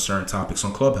listeners on certain topics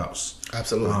on Clubhouse.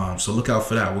 Absolutely. So look out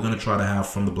for that. We're going to try to have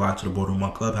From the Block to the Boardroom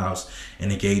on Clubhouse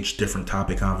and engage different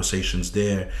topic conversations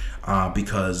there.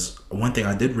 Because one thing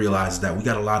I did realize is that we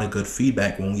got a lot of good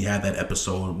feedback when we had that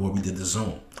episode where we did the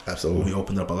Zoom. Absolutely. When we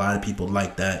opened up, a lot of people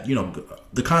like that.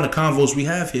 The kind of convos we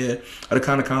have here are the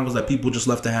kind of convos that people just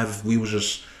love to have if we was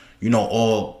just,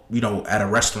 all, at a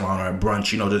restaurant or a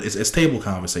brunch. It's table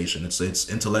conversation. It's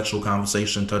intellectual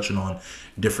conversation touching on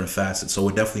different facets. So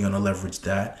we're definitely going to leverage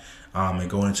that. And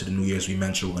going into the New Year's, we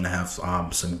mentioned we're going to have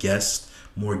some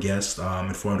more guests,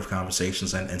 informative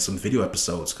conversations, and some video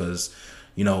episodes, because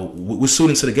we're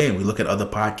students of the game. We look at other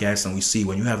podcasts and we see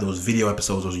when you have those video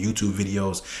episodes, those YouTube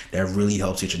videos, that really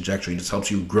helps your trajectory. It just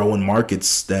helps you grow in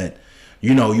markets that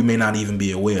you may not even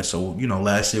be aware. So,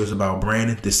 last year was about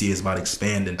branding. This year is about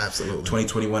expanding. Absolutely.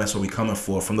 2021, that's what we're coming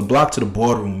for. From the block to the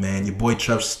boardroom, man. Your boy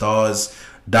Trev Stars,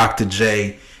 Dr.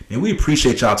 J. Man, we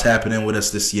appreciate y'all tapping in with us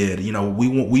this year.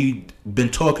 We've been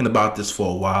talking about this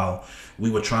for a while. We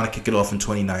were trying to kick it off in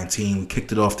 2019. We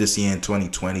kicked it off this year in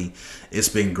 2020. It's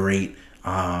been great.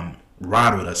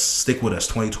 Ride with us. Stick with us.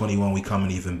 2021, we coming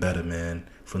even better, man.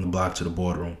 From the block to the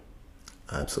boardroom.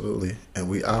 Absolutely. And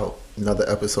we out. Another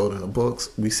episode in the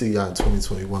books. We see y'all in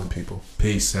 2021, people.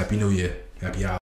 Peace. Happy New Year. Happy holidays.